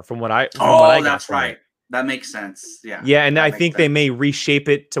Beskar from what I that's right. It. That makes sense. Yeah. Yeah, and I think they may reshape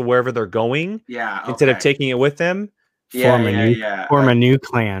it to wherever they're going. Yeah. Instead of taking it with them. Form a new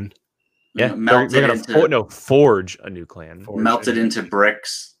clan. Yeah. They're gonna forge a new clan. Melt it into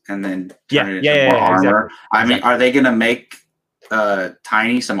bricks. And then turn it into more armor. Exactly. I mean, are they gonna make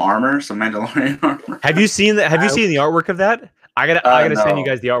Tiny some armor, some Mandalorian armor? Have you seen the artwork of that? I gotta send you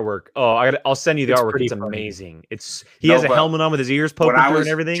guys the artwork. Oh, I'll send you the artwork. It's amazing. He has a helmet on with his ears poking through and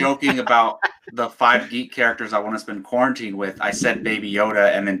everything. Joking about the 5 geek characters I want to spend quarantine with, I said Baby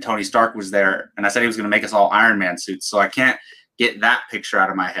Yoda, and then Tony Stark was there, and I said he was gonna make us all Iron Man suits. So I can't get that picture out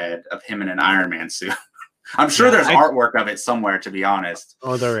of my head of him in an Iron Man suit. I'm sure there's artwork of it somewhere, to be honest.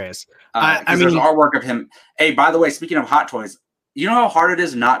 Oh, there is. I mean, there's artwork of him. Hey, by the way, speaking of Hot Toys, you know how hard it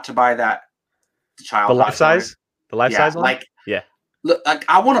is not to buy that child? The life size? The life size one? Look, like,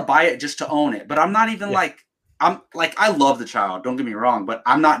 I want to buy it just to own it, but I'm not even I love the child. Don't get me wrong, but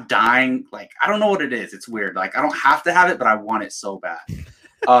I'm not dying. Like, I don't know what it is. It's weird. Like, I don't have to have it, but I want it so bad.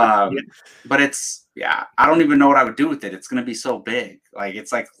 But I don't even know what I would do with it. It's going to be so big. Like,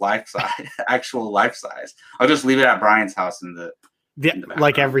 it's like life size, actual life size. I'll just leave it at Brian's house in the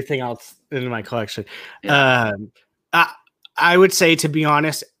like everything else in my collection. Yeah. I would say, to be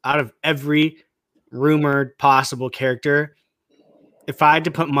honest, out of every rumored possible character, if I had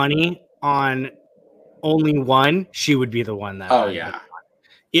to put money on only one, she would be the one that. Oh yeah.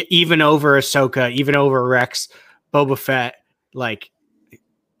 Even over Ahsoka, even over Rex, Boba Fett, like.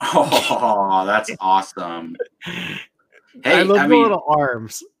 Oh, that's awesome. Hey, I love the little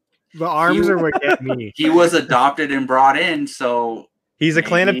arms. The arms are what get me. He was adopted and brought in, so he's a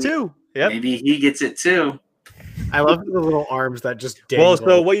clan of 2. Yep. Maybe he gets it too. I love the little arms that just dangle. Well,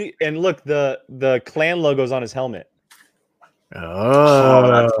 so look, the clan logo's on his helmet. Oh,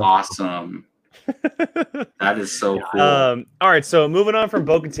 that's awesome. That is so cool. All right, so moving on from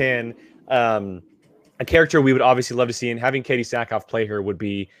Bo-Katan, a character we would obviously love to see, and having Katie Sackhoff play her would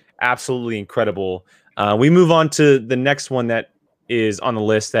be absolutely incredible. We move on to the next one that is on the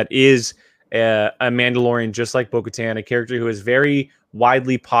list, that is a Mandalorian, just like Bo-Katan, a character who is very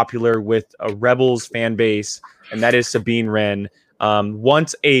widely popular with a Rebels fan base, and that is Sabine Wren.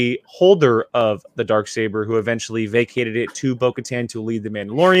 Once a holder of the Darksaber, who eventually vacated it to Bo-Katan to lead the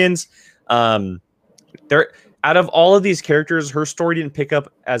Mandalorians. Out of all of these characters, her story didn't pick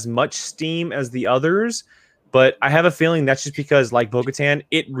up as much steam as the others, but I have a feeling that's just because, like Bo-Katan,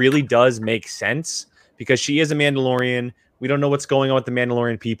 it really does make sense because she is a Mandalorian. We don't know what's going on with the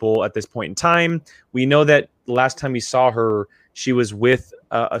Mandalorian people at this point in time. We know that the last time we saw her, she was with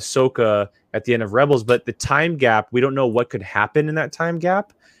Ahsoka at the end of Rebels, but the time gap, we don't know what could happen in that time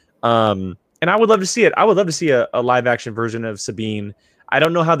gap. And I would love to see it. I would love to see a live action version of Sabine. I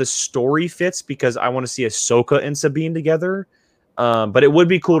don't know how the story fits because I want to see Ahsoka and Sabine together. But it would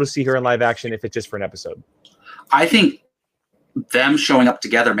be cool to see her in live action if it's just for an episode. I think them showing up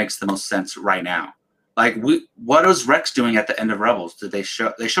together makes the most sense right now. Like, what was Rex doing at the end of Rebels? Did they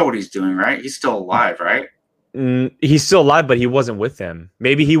show what he's doing, right? He's still alive, right? He's still alive, but he wasn't with them.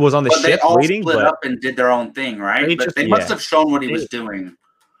 Maybe he was on the ship they all waiting. Split up and did their own thing, right? But they must have shown what he was doing.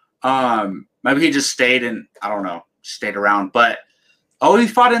 Maybe he just stayed stayed around. But he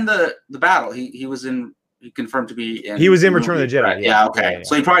fought in the battle. He was in. He confirmed to be in. He was in Return of the Jedi. Right? Yeah. Okay. Yeah.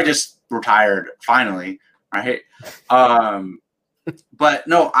 So he probably just retired finally, right? But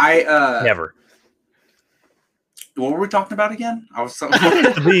no, I never. What were we talking about again? I was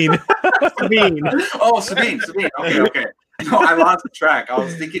Sabine. Sabine. Oh, Sabine. Okay. No, I lost track. I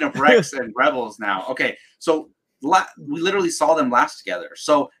was thinking of Rex and Rebels now. Okay, so we literally saw them last together.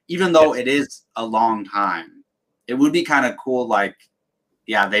 So even though it is a long time, it would be kind of cool, like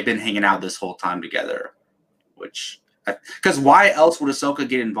yeah, they've been hanging out this whole time together. Which, because why else would Ahsoka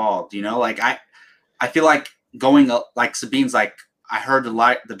get involved? You know, like I feel like going like Sabine's like, I heard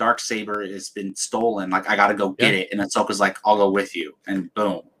the dark saber has been stolen. Like I got to go get it, and Ahsoka's like, I'll go with you, and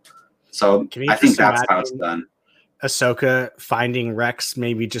boom. So I think that's how it's done. Ahsoka finding Rex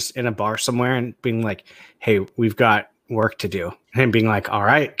maybe just in a bar somewhere and being like, "Hey, we've got work to do," and being like, "All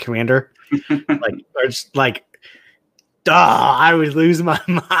right, Commander," like, or just like, I would lose my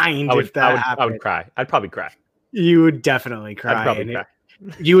mind if that happened. I would cry. I'd probably cry. You would definitely cry. I'd probably cry.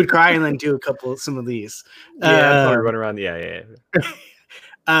 You would cry and then do some of these. Yeah, I'd run around. Yeah.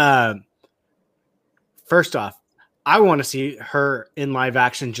 First off, I want to see her in live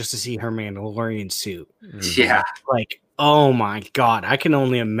action just to see her Mandalorian suit. Yeah. Like, oh my God. I can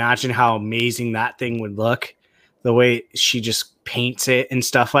only imagine how amazing that thing would look. The way she just paints it and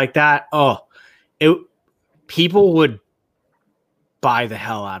stuff like that. Oh, people would buy the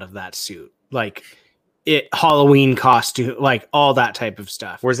hell out of that suit. Like Halloween costume, like all that type of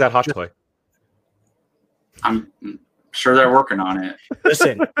stuff. Where's that hot toy? I'm sure they're working on it.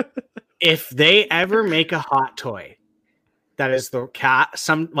 Listen, if they ever make a hot toy that is the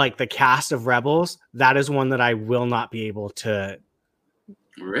cast of Rebels, that is one that I will not be able to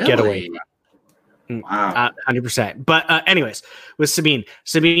get away from. Wow. 100%. But anyways, with Sabine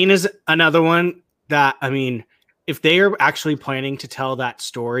is another one that, I mean, if they are actually planning to tell that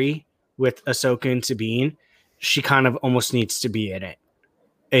story with Ahsoka and Sabine, she kind of almost needs to be in it.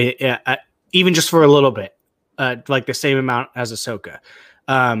 Even just for a little bit, like the same amount as Ahsoka.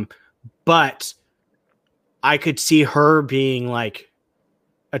 But I could see her being like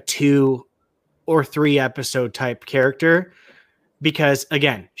a 2 or 3 episode type character because,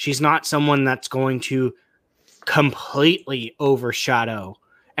 again, she's not someone that's going to completely overshadow.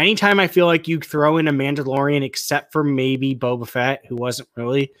 Anytime I feel like you throw in a Mandalorian, except for maybe Boba Fett, who wasn't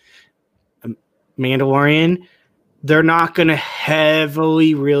really a Mandalorian, they're not going to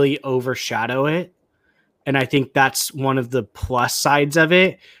heavily really overshadow it. And I think that's one of the plus sides of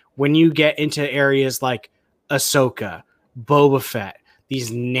it. When you get into areas like Ahsoka, Boba Fett, these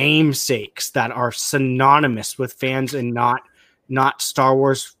namesakes that are synonymous with fans and not Star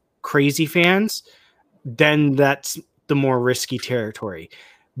Wars crazy fans, then that's the more risky territory.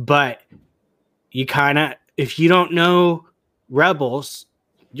 But you kind of, if you don't know Rebels,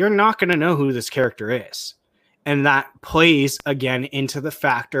 you're not going to know who this character is. And that plays again into the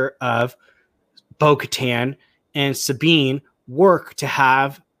factor of Bo-Katan and Sabine work to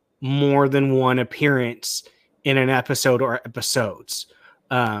have more than one appearance in an episode or episodes.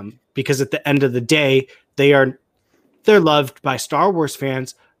 Because at the end of the day, they're loved by Star Wars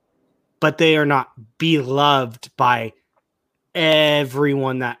fans, but they are not beloved by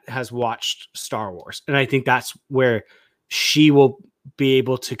everyone that has watched Star Wars. And I think that's where she will be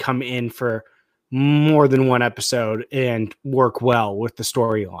able to come in for more than one episode and work well with the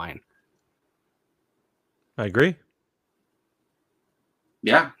storyline. I agree.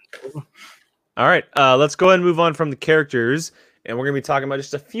 Yeah. All right. Let's go ahead and move on from the characters. And we're going to be talking about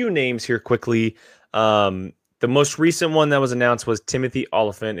just a few names here quickly. The most recent one that was announced was Timothy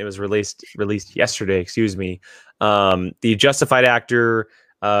Olyphant. It was released yesterday, excuse me. The Justified actor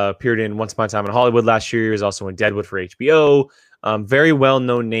appeared in Once Upon a Time in Hollywood last year. He was also in Deadwood for HBO. Very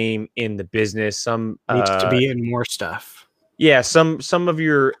well-known name in the business. Some needs to be in more stuff. Yeah, some of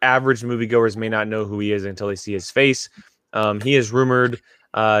your average moviegoers may not know who he is until they see his face. He is rumored.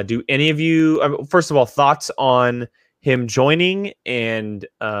 Do any of you, first of all, thoughts on him joining, and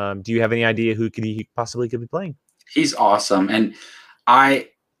do you have any idea who he possibly could be playing? He's awesome, and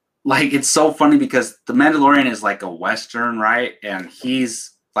it's so funny because The Mandalorian is like a Western, right? And he's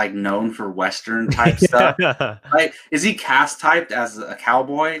like known for Western type stuff. Like, is he cast typed as a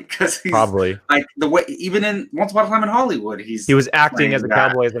cowboy? Because he's probably like the way, even in Once Upon a Time in Hollywood, he was acting as a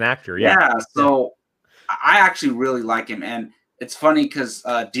cowboy as an actor. Yeah. So I actually really like him, and it's funny because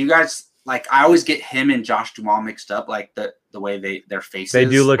do you guys like? I always get him and Josh Duhamel mixed up, like the way their faces. They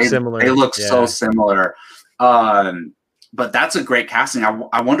do look similar. They look so similar. But that's a great casting.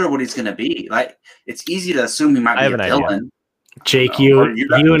 I wonder what he's going to be. Like, it's easy to assume he might be a villain. Jake, you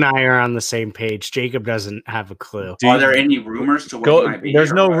and I are on the same page. Jacob doesn't have a clue. Are there any rumors to what he might be?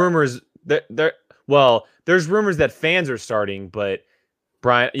 There's no rumors. Well, there's rumors that fans are starting, but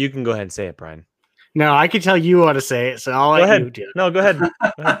Brian, you can go ahead and say it, Brian. No, I can tell you want to say it, so I'll let you do it. No, go ahead. Go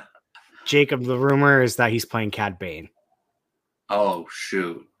ahead. Jacob, the rumor is that he's playing Cad Bane. Oh,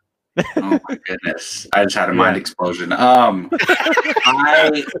 shoot. Oh my goodness! I just had a mind explosion. That's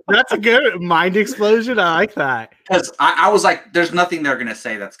a good mind explosion. I like that because I was like, "There's nothing they're gonna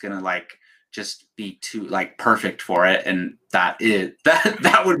say that's gonna like just be too like perfect for it, and that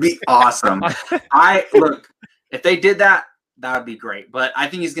would be awesome. I look, if they did that, that would be great. But I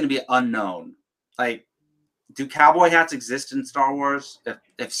think he's going to be unknown. Like, do cowboy hats exist in Star Wars?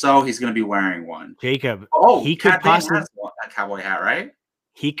 If so, he's going to be wearing one. Jacob, Oh, he could possibly has a cowboy hat, right?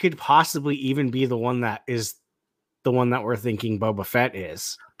 He could possibly even be the one that we're thinking Boba Fett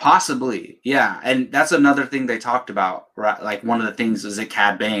is. Possibly, yeah. And that's another thing they talked about, right? Like one of the things was that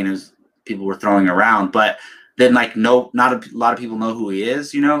Cad Bane is people were throwing around, but then like not a lot of people know who he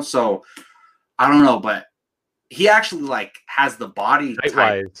is, you know. So I don't know, but he actually like has the body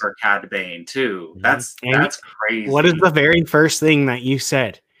type for Cad Bane too. That's crazy. What is the very first thing that you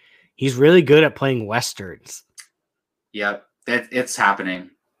said? He's really good at playing westerns. Yep, it's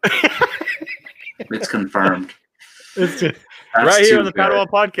happening. It's confirmed. Right here on the Padawan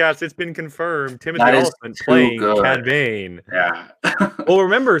Podcast, it's been confirmed. Timothy Olyphant playing Cad Bane. Yeah. Well,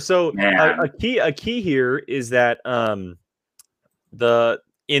 remember, so a key here is that in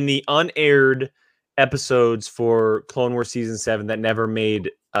the unaired episodes for Clone Wars season 7 that never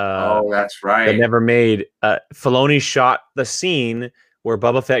made that's right. That never made Filoni shot the scene where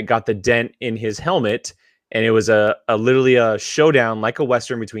Boba Fett got the dent in his helmet, and it was literally a showdown like a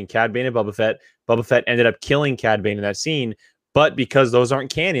western between Cad Bane and Boba Fett. Boba Fett ended up killing Cad Bane in that scene, but because those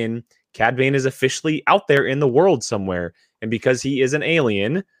aren't canon, Cad Bane is officially out there in the world somewhere, and because he is an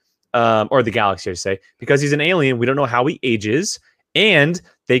alien, or the galaxy, I should say, because he's an alien, we don't know how he ages. And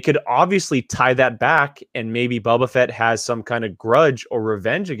they could obviously tie that back, and maybe Boba Fett has some kind of grudge or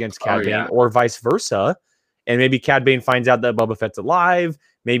revenge against Cad Bane, or vice versa. And maybe Cad Bane finds out that Boba Fett's alive.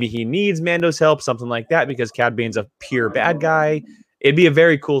 Maybe he needs Mando's help, something like that, because Cad Bane's a pure bad guy. It'd be a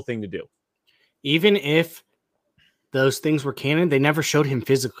very cool thing to do. Even if those things were canon, they never showed him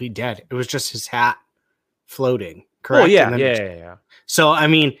physically dead. It was just his hat floating. Correct? Oh, yeah. So, I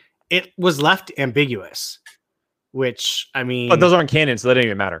mean, it was left ambiguous. Which, I mean... But those aren't canon, so that didn't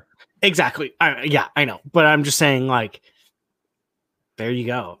even matter. Exactly. I know. But I'm just saying, like, there you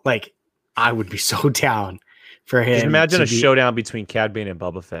go. Like, I would be so down for him. Just imagine a showdown between Cad Bane and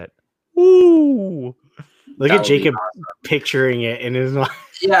Boba Fett. Ooh! Look at Jacob picturing it in his mind.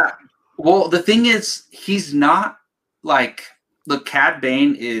 Yeah. Well, the thing is, he's not, like... Look, Cad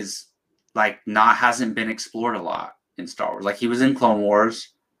Bane is, like, hasn't been explored a lot in Star Wars. Like, he was in Clone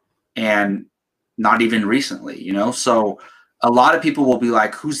Wars, and... not even recently, you know. So a lot of people will be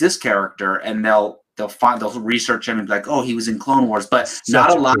like, "Who's this character?" And they'll research him and be like, "Oh, he was in Clone Wars." But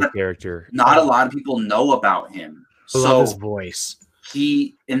not a lot of people know about him. Love his voice.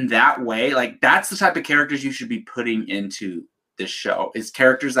 He, in that way, like that's the type of characters you should be putting into this show. Is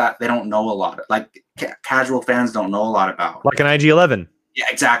characters that they don't know a lot of, like casual fans don't know a lot about, like an IG-11. Yeah,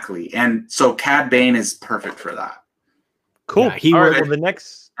 exactly. And so Cad Bane is perfect for that. Cool. Yeah, All right. Well, the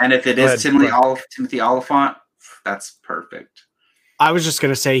next. And if it is Timothy Olyphant, that's perfect. I was just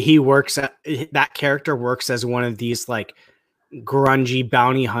gonna say that character works as one of these like grungy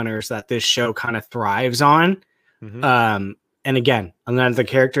bounty hunters that this show kind of thrives on. Mm-hmm. And again, another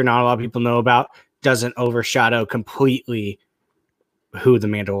character not a lot of people know about, doesn't overshadow completely who the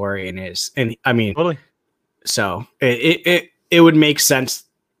Mandalorian is. And I mean, totally. So it would make sense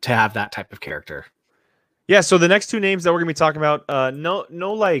to have that type of character. Yeah, so the next two names that we're gonna be talking about,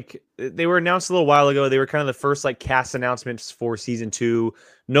 like they were announced a little while ago. They were kind of the first like cast announcements for season 2.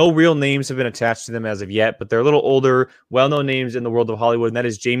 No real names have been attached to them as of yet, but they're a little older, well-known names in the world of Hollywood, and that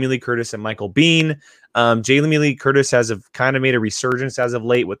is Jamie Lee Curtis and Michael Biehn. Jamie Lee Curtis has kind of made a resurgence as of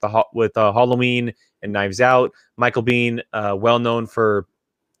late with Halloween and Knives Out. Michael Biehn, well known for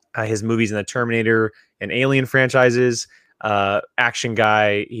his movies in the Terminator and Alien franchises. Action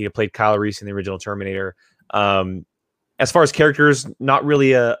guy. He played Kyle Reese in the original Terminator. As far as characters, not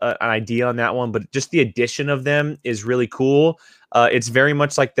really an idea on that one, but just the addition of them is really cool. It's very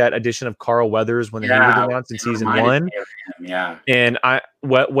much like that addition of Carl Weathers when the name was announced in season 1. Yeah. And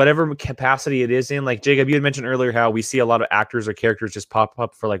whatever capacity it is in, like Jacob, you had mentioned earlier how we see a lot of actors or characters just pop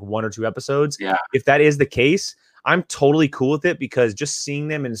up for like 1 or 2 episodes. Yeah. If that is the case, I'm totally cool with it because just seeing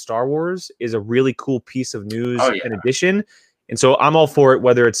them in Star Wars is a really cool piece of news and addition. And so I'm all for it,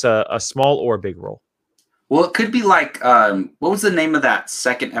 whether it's a small or a big role. Well, it could be like, what was the name of that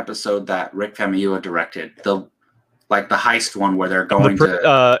second episode that Rick Famuyiwa directed? The heist one where they're going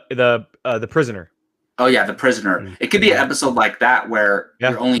the prisoner. Oh yeah, the prisoner. It could be an episode like that where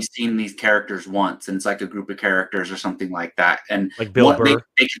you're only seeing these characters once, and it's like a group of characters or something like that. And like Bill Burr. They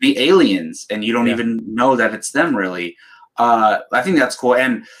could be aliens, and you don't even know that it's them really. I think that's cool,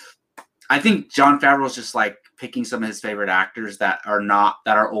 and I think Jon Favreau is just like picking some of his favorite actors that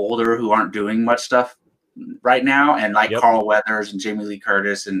are older, who aren't doing much stuff right now, and like Carl Weathers and Jamie Lee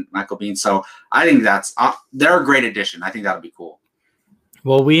Curtis and Michael Biehn. So I think they're a great addition. I think that'll be cool.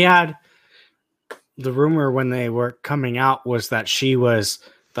 Well, we had the rumor when they were coming out was that she was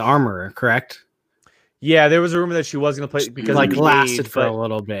the armorer, correct? Yeah, there was a rumor that she was going to play because like lasted for a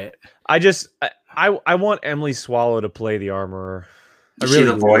little bit. I want Emily Swallow to play the armorer. Is she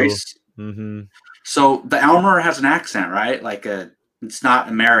the voice? Mm-hmm. So the armorer has an accent, right? Like it's not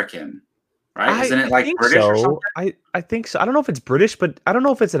American, right? Isn't it like British or something? I think so. I don't know if it's British, but I don't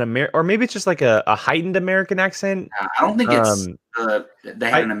know if it's an American, or maybe it's just like a heightened American accent. I don't think it's they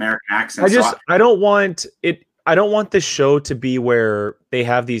had an American accent. I don't want it. I don't want this show to be where they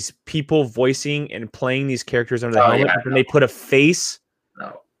have these people voicing and playing these characters under the helmet, but then they put a face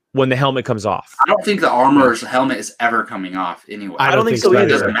when the helmet comes off. I don't think the armorer's helmet is ever coming off anyway. I don't think so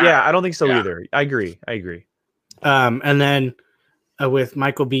either. Yeah, I don't think so either. I agree. And then with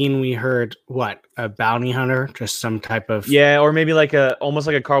Michael Biehn, we heard a bounty hunter, just some type of or maybe like almost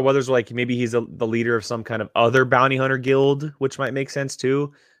like a Carl Weathers, like maybe he's the leader of some kind of other bounty hunter guild, which might make sense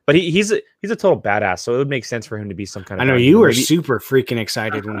too. But he's a total badass, so it would make sense for him to be some kind of. I know you were super freaking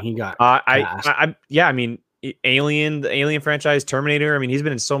excited when he got. I mean, Alien, the Alien franchise, Terminator. I mean, he's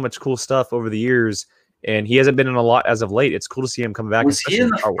been in so much cool stuff over the years, and he hasn't been in a lot as of late. It's cool to see him come back. Was he in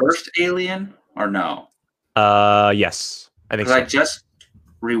the first Alien or no? Yes, I think so.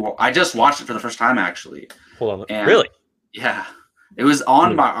 I just watched it for the first time actually. Hold on, really? Yeah, it was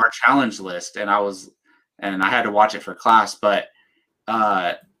on our challenge list, and I had to watch it for class, but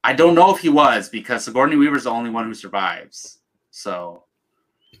I don't know if he was, because Sigourney Weaver's the only one who survives. So,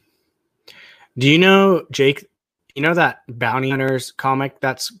 do you know, Jake? You know that Bounty Hunters comic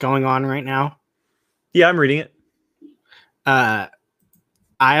that's going on right now? Yeah, I'm reading it. I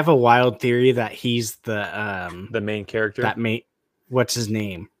have a wild theory that he's the main character. What's his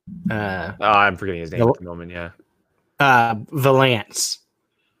name? I'm forgetting his name at the moment. Yeah, Valance.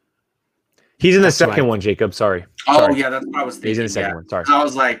 He's in the second one, Jacob. Sorry. Yeah, that's what I was thinking. He's in the second one. Sorry. I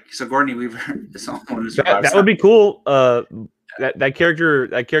was like, Sigourney Weaver is someone who survives. That would be cool. That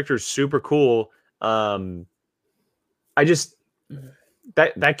character is super cool. That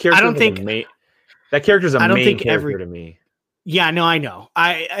character. I don't think that character's a main character to me. Yeah, no, I know.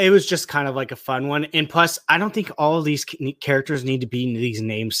 It was just kind of like a fun one, and plus, I don't think all of these characters need to be these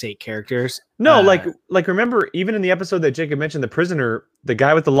namesake characters. No, like remember, even in the episode that Jacob mentioned, the prisoner, the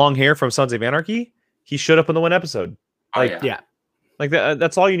guy with the long hair from Sons of Anarchy, he showed up in the one episode. Like, like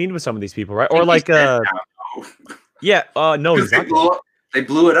that's all you need with some of these people, right? Or like, no, he's not. They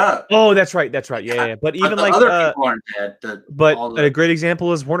blew it up. Oh, that's right. Yeah. But even like other people aren't dead. A great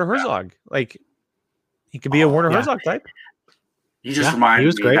example is Werner Herzog. Like, he could be a Werner Herzog type. You just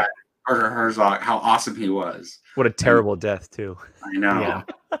reminded me that Werner Herzog, how awesome he was. What a terrible death, too. I know. Yeah.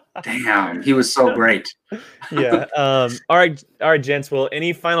 Damn, he was so great. Yeah. All right, gents. Well,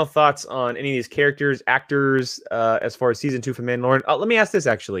 any final thoughts on any of these characters, actors, as far as season 2 for Mandalorian? Let me ask this,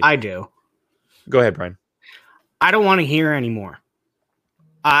 actually. I do. Go ahead, Brian. I don't want to hear anymore.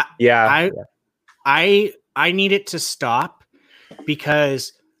 I need it to stop,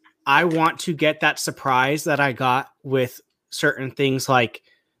 because I want to get that surprise that I got with certain things like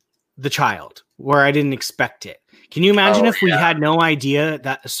The Child, where I didn't expect it. Can you imagine if we had no idea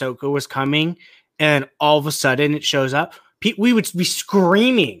that Ahsoka was coming and all of a sudden it shows up? We would be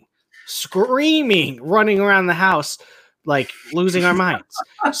screaming, running around the house, like losing our minds.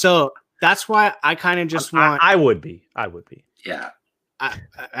 So that's why I kind of just want. I would be. Yeah.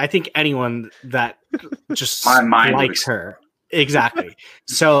 I think anyone that just mind likes her. Exactly.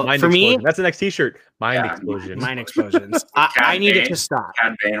 So Mind for explosion. me, That's the next T-shirt. Mind explosions. I need it to stop.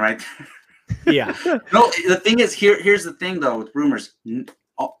 Cad Bane, right there. Yeah. No, the thing is, here's the thing though with rumors.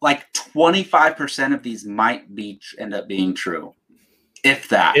 Like 25% of these might end up being true, if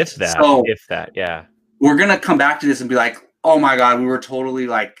that. Yeah. We're gonna come back to this and be like, oh my god, we were totally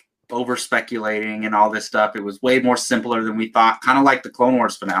like over speculating and all this stuff. It was way more simpler than we thought. Kind of like the Clone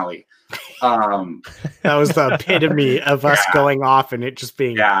Wars finale. That was the epitome of us going off and it just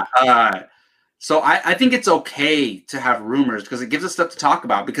being so I think it's okay to have rumors, because it gives us stuff to talk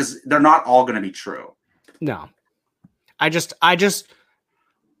about, because they're not all going to be true. No, I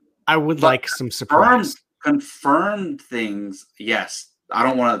would like some surprise. Confirmed things. Yes, I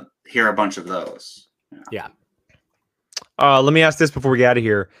don't want to hear a bunch of those. Yeah. Let me ask this before we get out of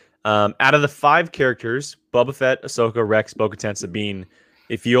here. Out of the 5 characters, Boba Fett, Ahsoka, Rex, Bo-Katan, Sabine,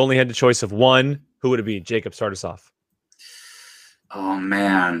 if you only had the choice of one, who would it be? Jacob, start us off. Oh,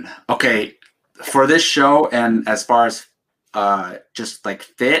 man. Okay. For this show, and as far as just like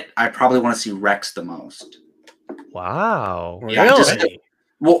fit, I probably want to see Rex the most. Wow. Yeah, really?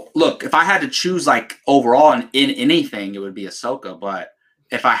 Well, look, if I had to choose like overall in anything, it would be Ahsoka. But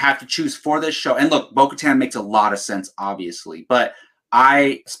if I have to choose for this show, and look, Bo-Katan makes a lot of sense, obviously. But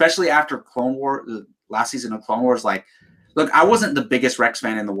especially after Clone War, the last season of Clone Wars, like, look, I wasn't the biggest Rex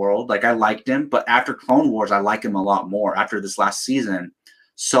fan in the world. Like, I liked him, but after Clone Wars, I like him a lot more after this last season.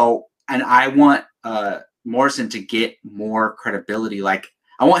 So, and I want Morrison to get more credibility. Like,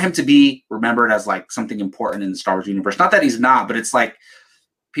 I want him to be remembered as like something important in the Star Wars universe. Not that he's not, but it's like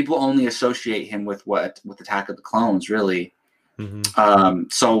people only associate him with Attack of the Clones, really. Mm-hmm.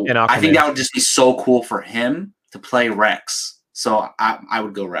 So I think that would just be so cool for him to play Rex. So I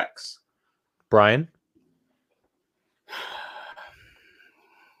would go Rex. Brian?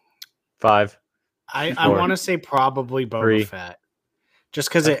 5. I want to say probably Boba Fett. Just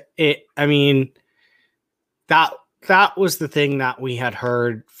because I mean, that was the thing that we had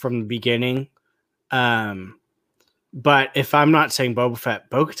heard from the beginning. But if I'm not saying Boba Fett,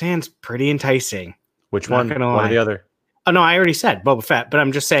 Bo-Katan's pretty enticing. Which one? One or the other? Oh, no, I already said Boba Fett, but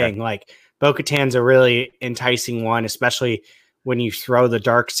I'm just saying, like, Bo-Katan's a really enticing one, especially when you throw the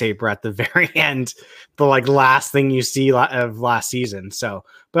Darksaber at the very end, the like last thing you see of last season. So,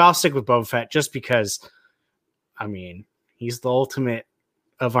 but I'll stick with Boba Fett just because, I mean, he's the ultimate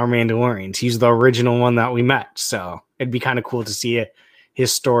of our Mandalorians. He's the original one that we met. So it'd be kind of cool to see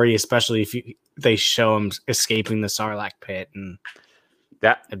his story, especially if they show him escaping the Sarlacc pit, and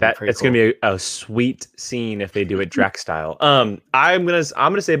it's gonna be a sweet scene if they do it Drax style. I'm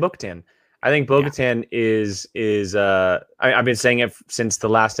gonna say Bo-Katan. I think Bo-Katan is I've been saying it since the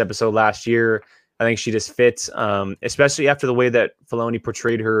last episode last year. I think she just fits, especially after the way that Filoni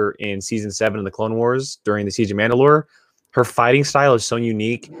portrayed her in season 7 of the Clone Wars during the Siege of Mandalore. Her fighting style is so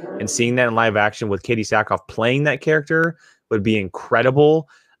unique, and seeing that in live action with Katie Sackhoff playing that character would be incredible.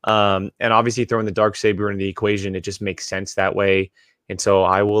 And obviously throwing the Darksaber into the equation, it just makes sense that way. And so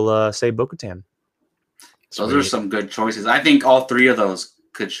I will say Bo-Katan. Those are some good choices. I think all 3 of those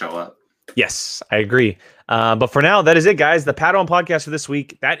could show up. Yes, I agree. But for now, that is it, guys. The Padawan podcast for this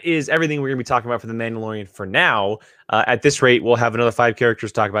week. That is everything we're going to be talking about for The Mandalorian for now. At this rate, we'll have another 5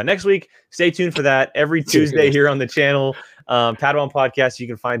 characters to talk about next week. Stay tuned for that every Tuesday here on the channel. Padawan podcast, you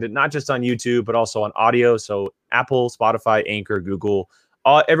can find it not just on YouTube, but also on audio. So Apple, Spotify, Anchor, Google,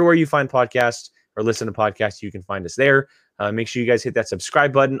 everywhere you find podcasts or listen to podcasts, you can find us there. Make sure you guys hit that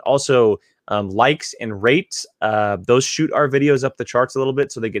subscribe button. Also, likes and rates. Those shoot our videos up the charts a little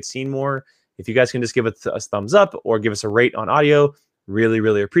bit so they get seen more. If you guys can just give us a thumbs up or give us a rate on audio, really,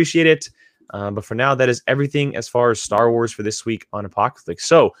 really appreciate it. But for now, that is everything as far as Star Wars for this week on Apocalypse.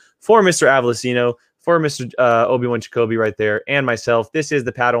 So for Mr. Avalosino, for Mr. Obi-Wan Jacoby right there, and myself, this is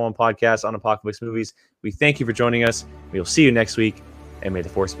the Padawan podcast on Apocalypse Movies. We thank you for joining us. We will see you next week, and may the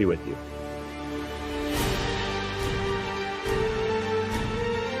Force be with you.